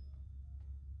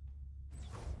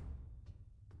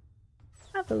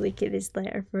have a look at this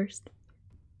letter first.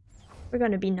 We're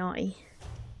gonna be naughty.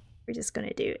 We're just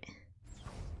gonna do it.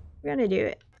 We're gonna do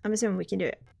it. I'm assuming we can do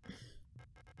it.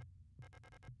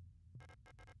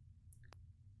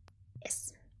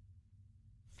 Yes.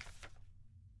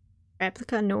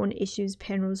 Replica known issues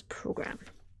Penrose program.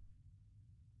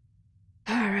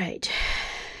 Alright.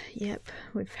 Yep,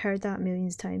 we've heard that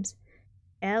millions of times.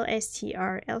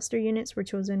 LSTR ELSTER units were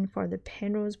chosen for the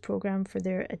Penrose program for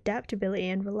their adaptability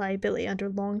and reliability under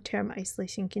long-term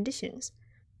isolation conditions.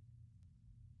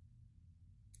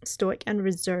 Stoic and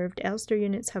reserved ELSTER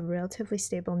units have a relatively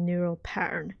stable neural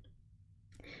pattern.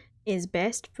 It is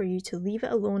best for you to leave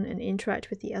it alone and interact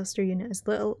with the ELSTER unit as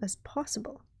little as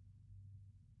possible.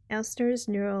 ELSTER's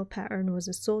neural pattern was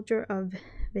a soldier of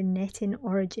Venetan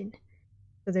origin,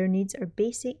 so their needs are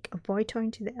basic. Avoid talking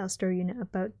to the ELSTER unit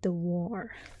about the war.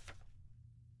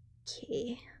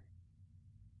 Okay.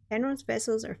 Penrose's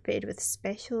vessels are fitted with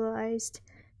specialized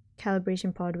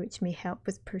calibration pod which may help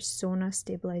with persona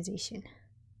stabilization.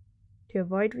 To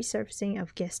avoid resurfacing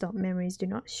of Gestalt memories, do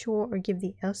not show or give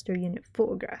the ELSTER unit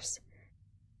photographs,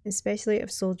 especially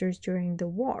of soldiers during the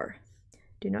war.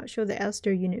 Do not show the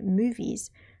ELSTER unit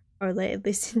movies or let it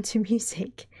listen to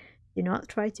music. Do not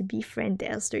try to befriend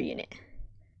the ELSTER unit.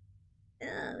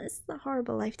 This is a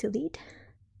horrible life to lead.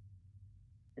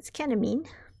 It's kind of mean.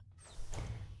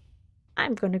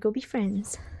 I'm gonna go be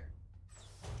friends.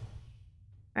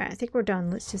 Alright, I think we're done.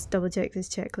 Let's just double check this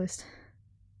checklist.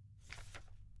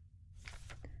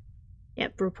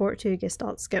 Yep, report to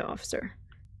Gestalt Scout Officer.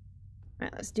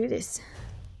 Right, let's do this.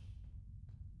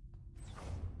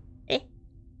 Eh?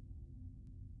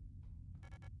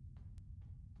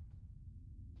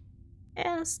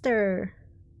 ELSTER!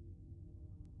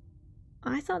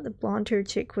 I thought the blonde-haired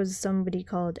chick was somebody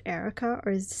called Erica,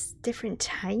 or is this a different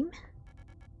time?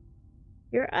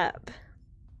 You're up.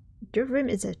 Your room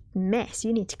is a mess.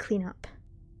 You need to clean up.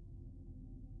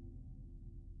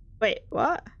 Wait,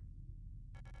 what?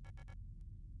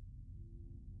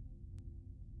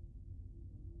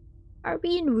 Are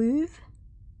we in Louvre?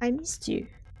 I missed you.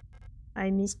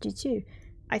 I missed you too.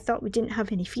 I thought we didn't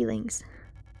have any feelings.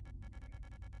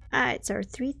 Ah, it's our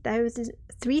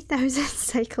 3000th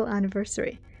cycle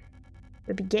anniversary.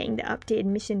 We'll be getting the updated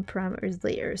mission parameters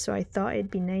later, so I thought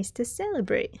it'd be nice to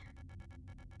celebrate.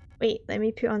 Wait, let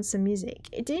me put on some music.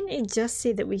 Didn't it just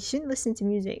say that we shouldn't listen to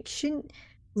music, shouldn't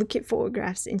look at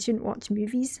photographs, and shouldn't watch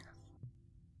movies?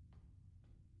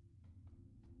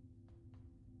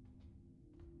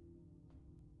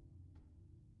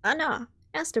 Oh no!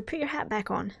 ELSTER, put your hat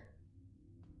back on.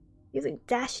 You look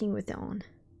dashing with it on.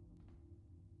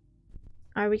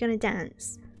 Are we gonna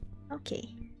dance?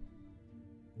 Okay.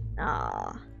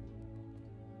 Ah.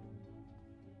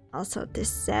 Also,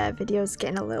 this video is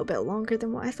getting a little bit longer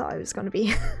than what I thought it was gonna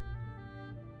be.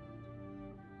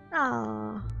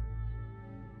 Ah.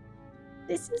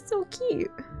 This is so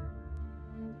cute.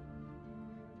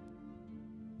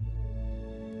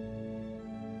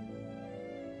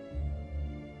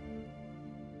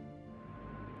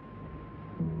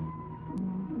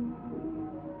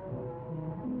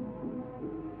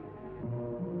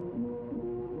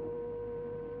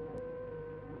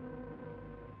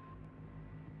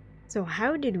 So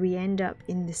how did we end up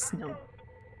in the snow?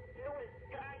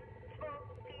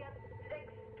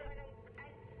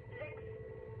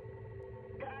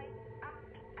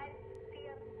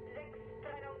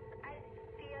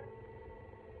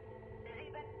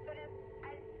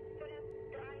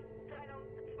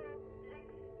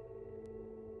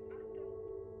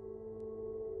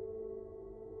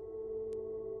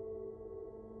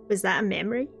 Was that a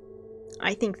memory?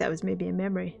 I think that was maybe a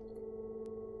memory.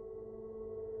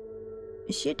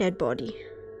 Is she a dead body?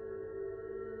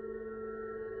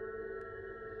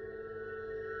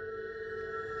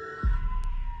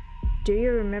 Do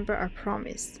you remember our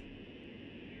promise?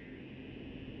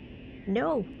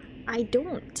 No, I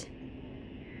don't.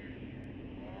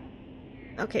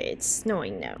 Okay, it's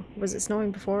snowing now. Was it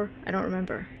snowing before? I don't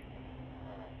remember.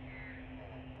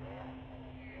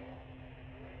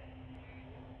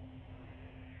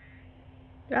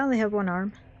 Do I only have one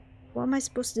arm? What am I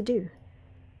supposed to do?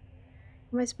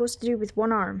 What am I supposed to do with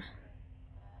one arm?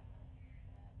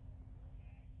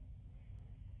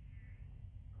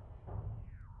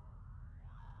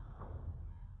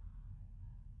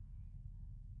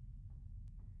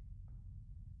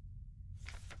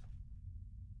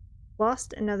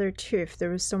 Lost another tooth. There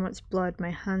was so much blood,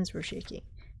 my hands were shaking.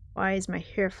 Why is my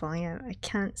hair falling out? I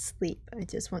can't sleep. I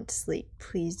just want to sleep.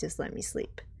 Please just let me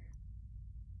sleep.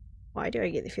 Why do I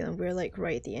get the feeling we're like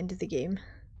right at the end of the game?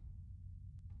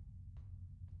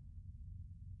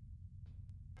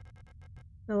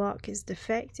 The lock is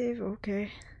defective. Okay.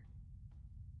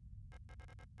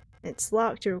 It's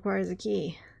locked. It requires a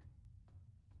key.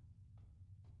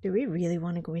 Do we really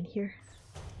want to go in here?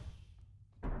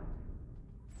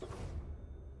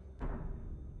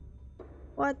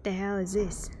 What the hell is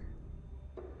this?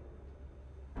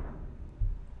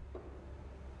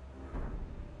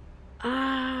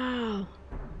 Oh!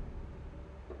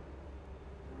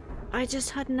 I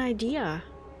just had an idea.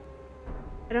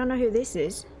 I don't know who this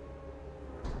is.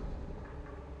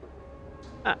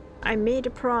 I made a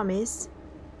promise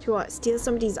to what? Steal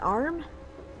somebody's arm?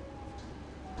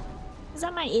 Is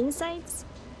that my insides?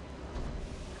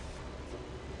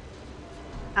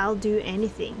 I'll do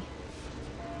anything.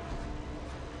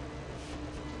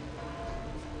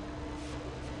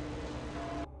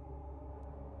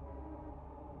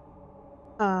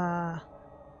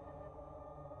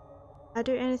 I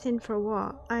do anything for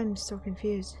what? I'm so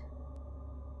confused.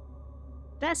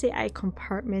 That's it, I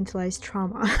compartmentalized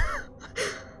trauma.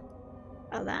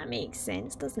 Oh, that makes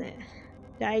sense, doesn't it?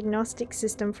 Diagnostic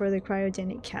system for the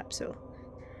cryogenic capsule.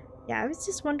 Yeah, I was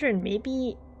just wondering,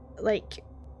 maybe, like,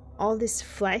 all this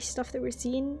flesh stuff that we're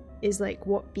seeing is, like,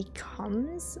 what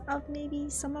becomes of maybe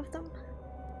some of them?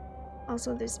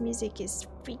 Also, this music is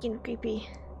freaking creepy.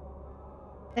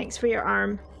 Thanks for your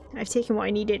arm. I've taken what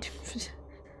I needed.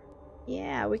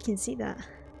 Yeah, we can see that.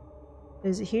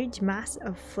 There's a huge mass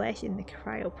of flesh in the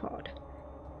cryopod.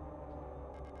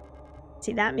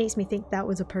 See, that makes me think that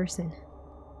was a person.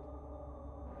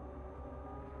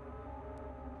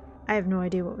 I have no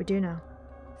idea what we do now.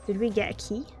 Did we get a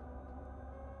key?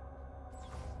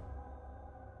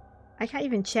 I can't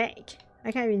even check.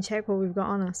 I can't even check what we've got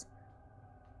on us.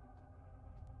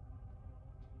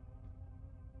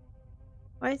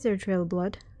 Why is there a trail of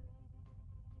blood?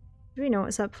 Do we know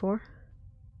what's up for?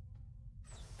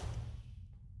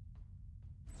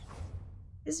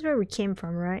 This is where we came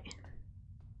from, right?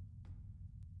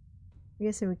 I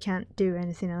guess we can't do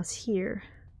anything else here.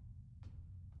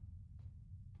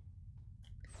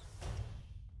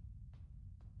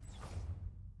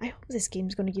 I hope this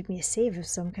game's going to give me a save of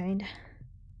some kind.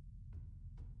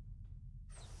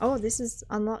 Oh, this is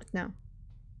unlocked now.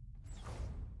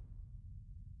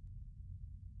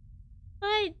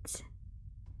 What?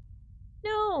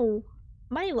 No!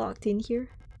 Am I locked in here?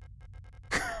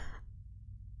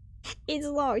 It's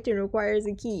locked and requires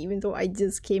a key, even though I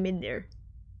just came in there.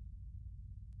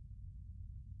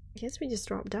 I guess we just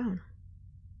drop down.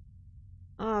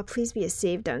 Ah, please be a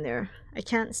save down there. I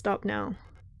can't stop now.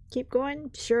 Keep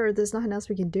going? Sure, there's nothing else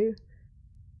we can do.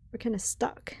 We're kind of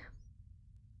stuck.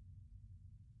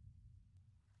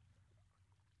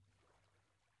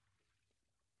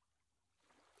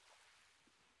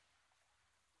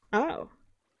 Oh.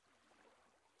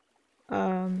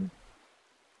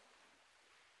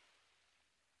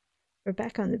 We're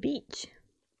back on the beach.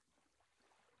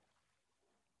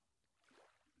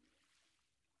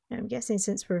 I'm guessing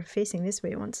since we're facing this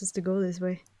way, it wants us to go this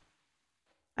way.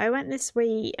 I went this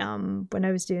way when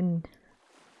I was doing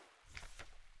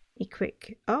a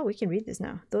quick... Oh, we can read this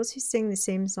now. Those who sing the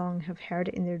same song have heard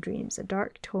it in their dreams, a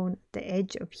dark tone at the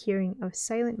edge of hearing, a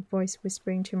silent voice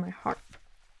whispering to my heart.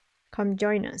 Come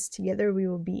join us, together we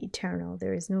will be eternal,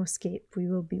 there is no escape, we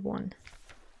will be one.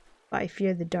 But I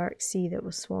fear the dark sea that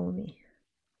will swallow me.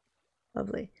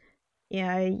 Lovely.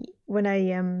 Yeah, when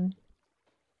I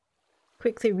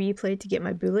quickly replayed to get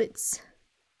my bullets,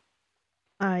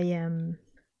 I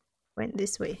went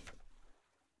this way.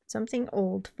 Something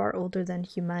old, far older than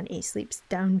humanity, sleeps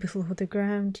down below the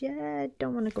ground. Yeah, I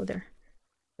don't want to go there.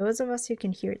 Those of us who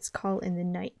can hear its call in the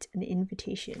night, an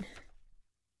invitation.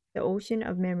 The ocean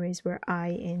of memories where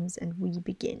I ends and we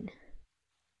begin.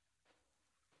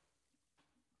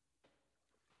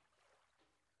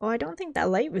 Oh, I don't think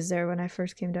that light was there when I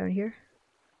first came down here.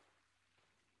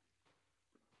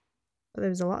 But there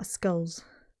was a lot of skulls.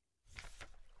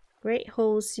 Great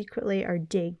holes secretly are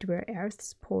digged where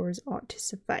earth's pores ought to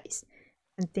suffice,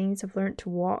 and things have learnt to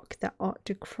walk that ought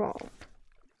to crawl.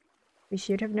 We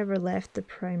should have never left the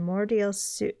primordial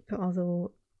soup,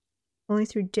 although only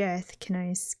through death can I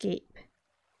escape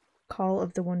the call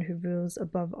of the one who rules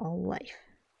above all life.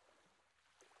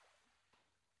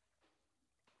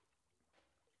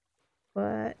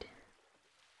 What?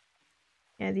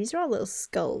 Yeah, these are all little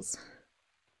skulls.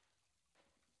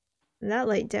 That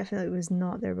light definitely was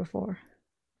not there before.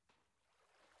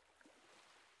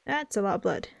 That's a lot of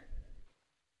blood.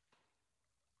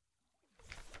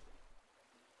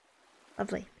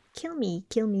 Lovely. Kill me,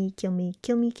 kill me, kill me,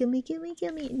 kill me, kill me, kill me,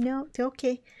 kill me. No, it's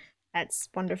okay. That's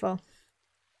wonderful.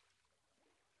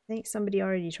 I think somebody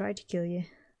already tried to kill you.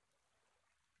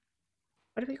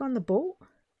 What if we go on the boat?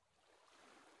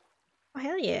 Oh,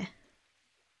 hell yeah.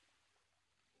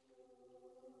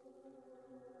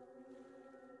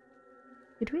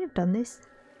 Could we have done this?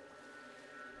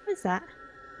 What is that?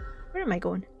 Where am I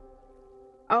going?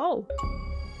 Oh!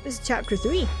 This is chapter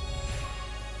 3.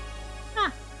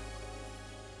 Ah!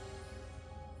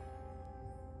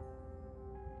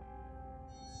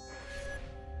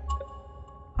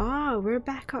 Ah, we're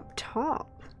back up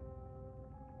top.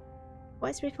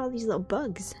 What's with all these little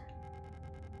bugs?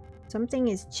 Something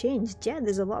has changed. Yeah,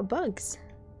 there's a lot of bugs.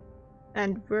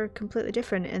 And we're completely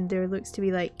different, and there looks to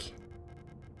be like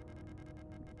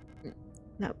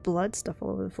that blood stuff all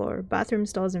over the floor. Bathroom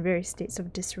stalls in various states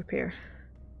of disrepair.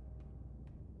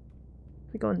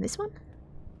 We go on this one?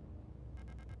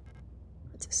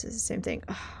 This is the same thing.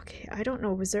 Oh, okay, I don't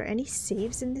know. Was there any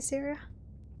saves in this area?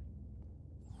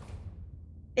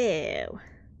 Ew.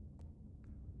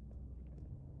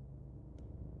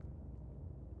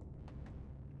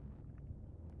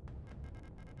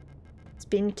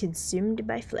 been consumed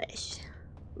by flesh.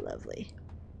 Lovely.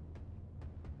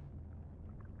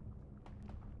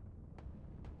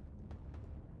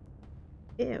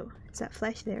 Ew, is that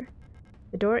flesh there?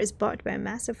 The door is blocked by a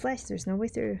massive flesh. There's no way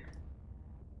through.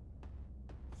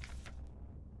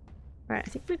 Alright, I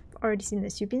think we've already seen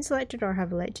this. You've been selected or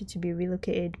have elected to be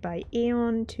relocated by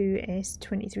Aeon to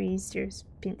S23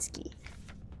 Stierspinski.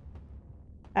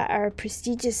 At our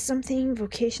prestigious something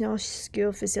vocational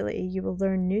school facility, you will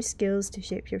learn new skills to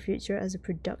shape your future as a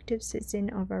productive citizen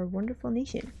of our wonderful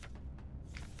nation.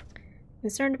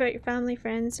 Concerned about your family,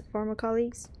 friends, former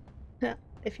colleagues?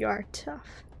 If you are, tough.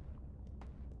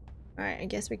 Alright, I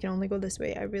guess we can only go this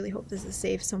way. I really hope there's a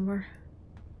save somewhere.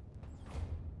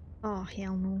 Oh,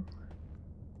 hell no.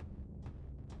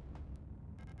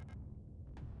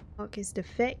 Lock is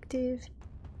defective.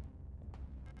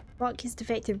 Lock is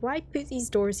defective. Why put these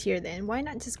doors here then? Why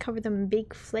not just cover them in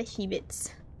big fleshy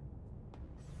bits?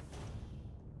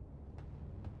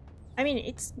 I mean,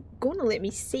 it's gonna let me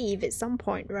save at some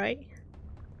point, right?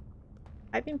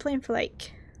 I've been playing for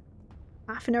like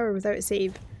half an hour without a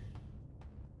save.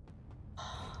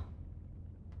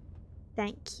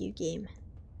 Thank you, game.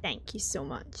 Thank you so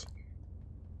much.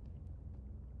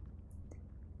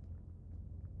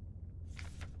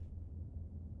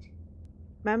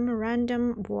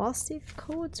 Memorandum wall safe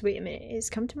codes? Wait a minute, it's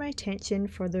come to my attention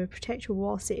for the protect your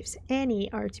wall safes.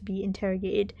 Any are to be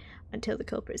interrogated until the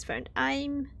culprit is found.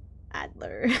 I'm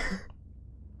Adler.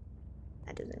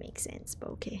 That doesn't make sense, but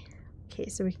okay. Okay,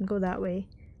 so we can go that way.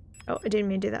 Oh, I didn't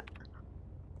mean to do that.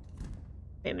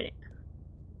 Wait a minute.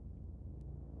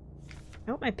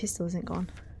 I hope my pistol isn't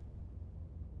gone.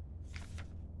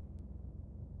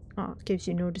 Oh, it gives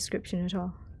you no description at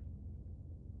all.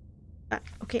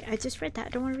 Okay, I just read that. I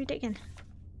don't want to read it again.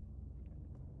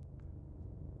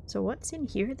 So what's in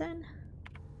here then?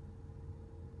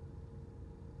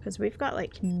 Because we've got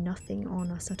like nothing on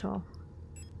us at all.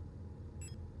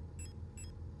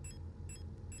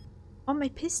 Oh, my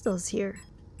pistol's here.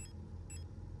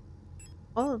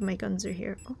 All of my guns are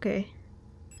here. Okay.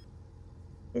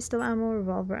 Pistol ammo,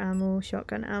 revolver ammo,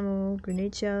 shotgun ammo,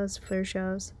 grenade shells, flare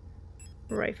shells,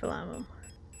 rifle ammo.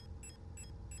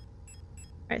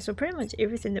 Alright, so pretty much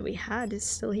everything that we had is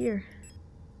still here.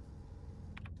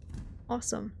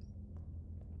 Awesome.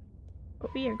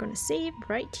 But we are going to save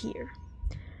right here.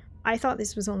 I thought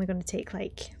this was only going to take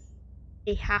like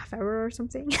a half hour or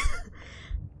something.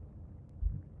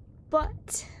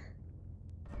 But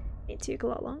it took a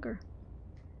lot longer.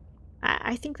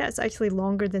 I think that's actually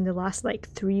longer than the last like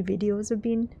 3 videos have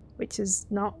been, which is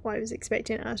not what I was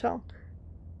expecting at all.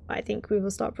 I think we will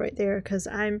stop right there because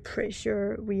I'm pretty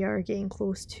sure we are getting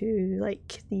close to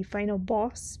like the final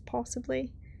boss,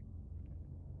 possibly.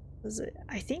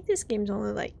 I think this game's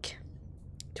only like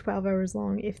 12 hours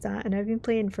long, if that, and I've been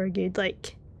playing for a good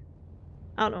like,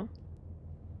 I don't know,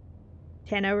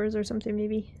 10 hours or something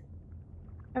maybe.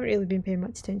 I haven't really been paying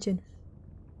much attention.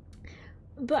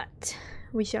 But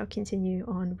we shall continue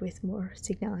on with more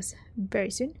Signalis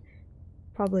very soon,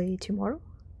 probably tomorrow.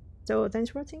 So thanks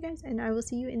for watching guys, and I will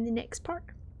see you in the next part.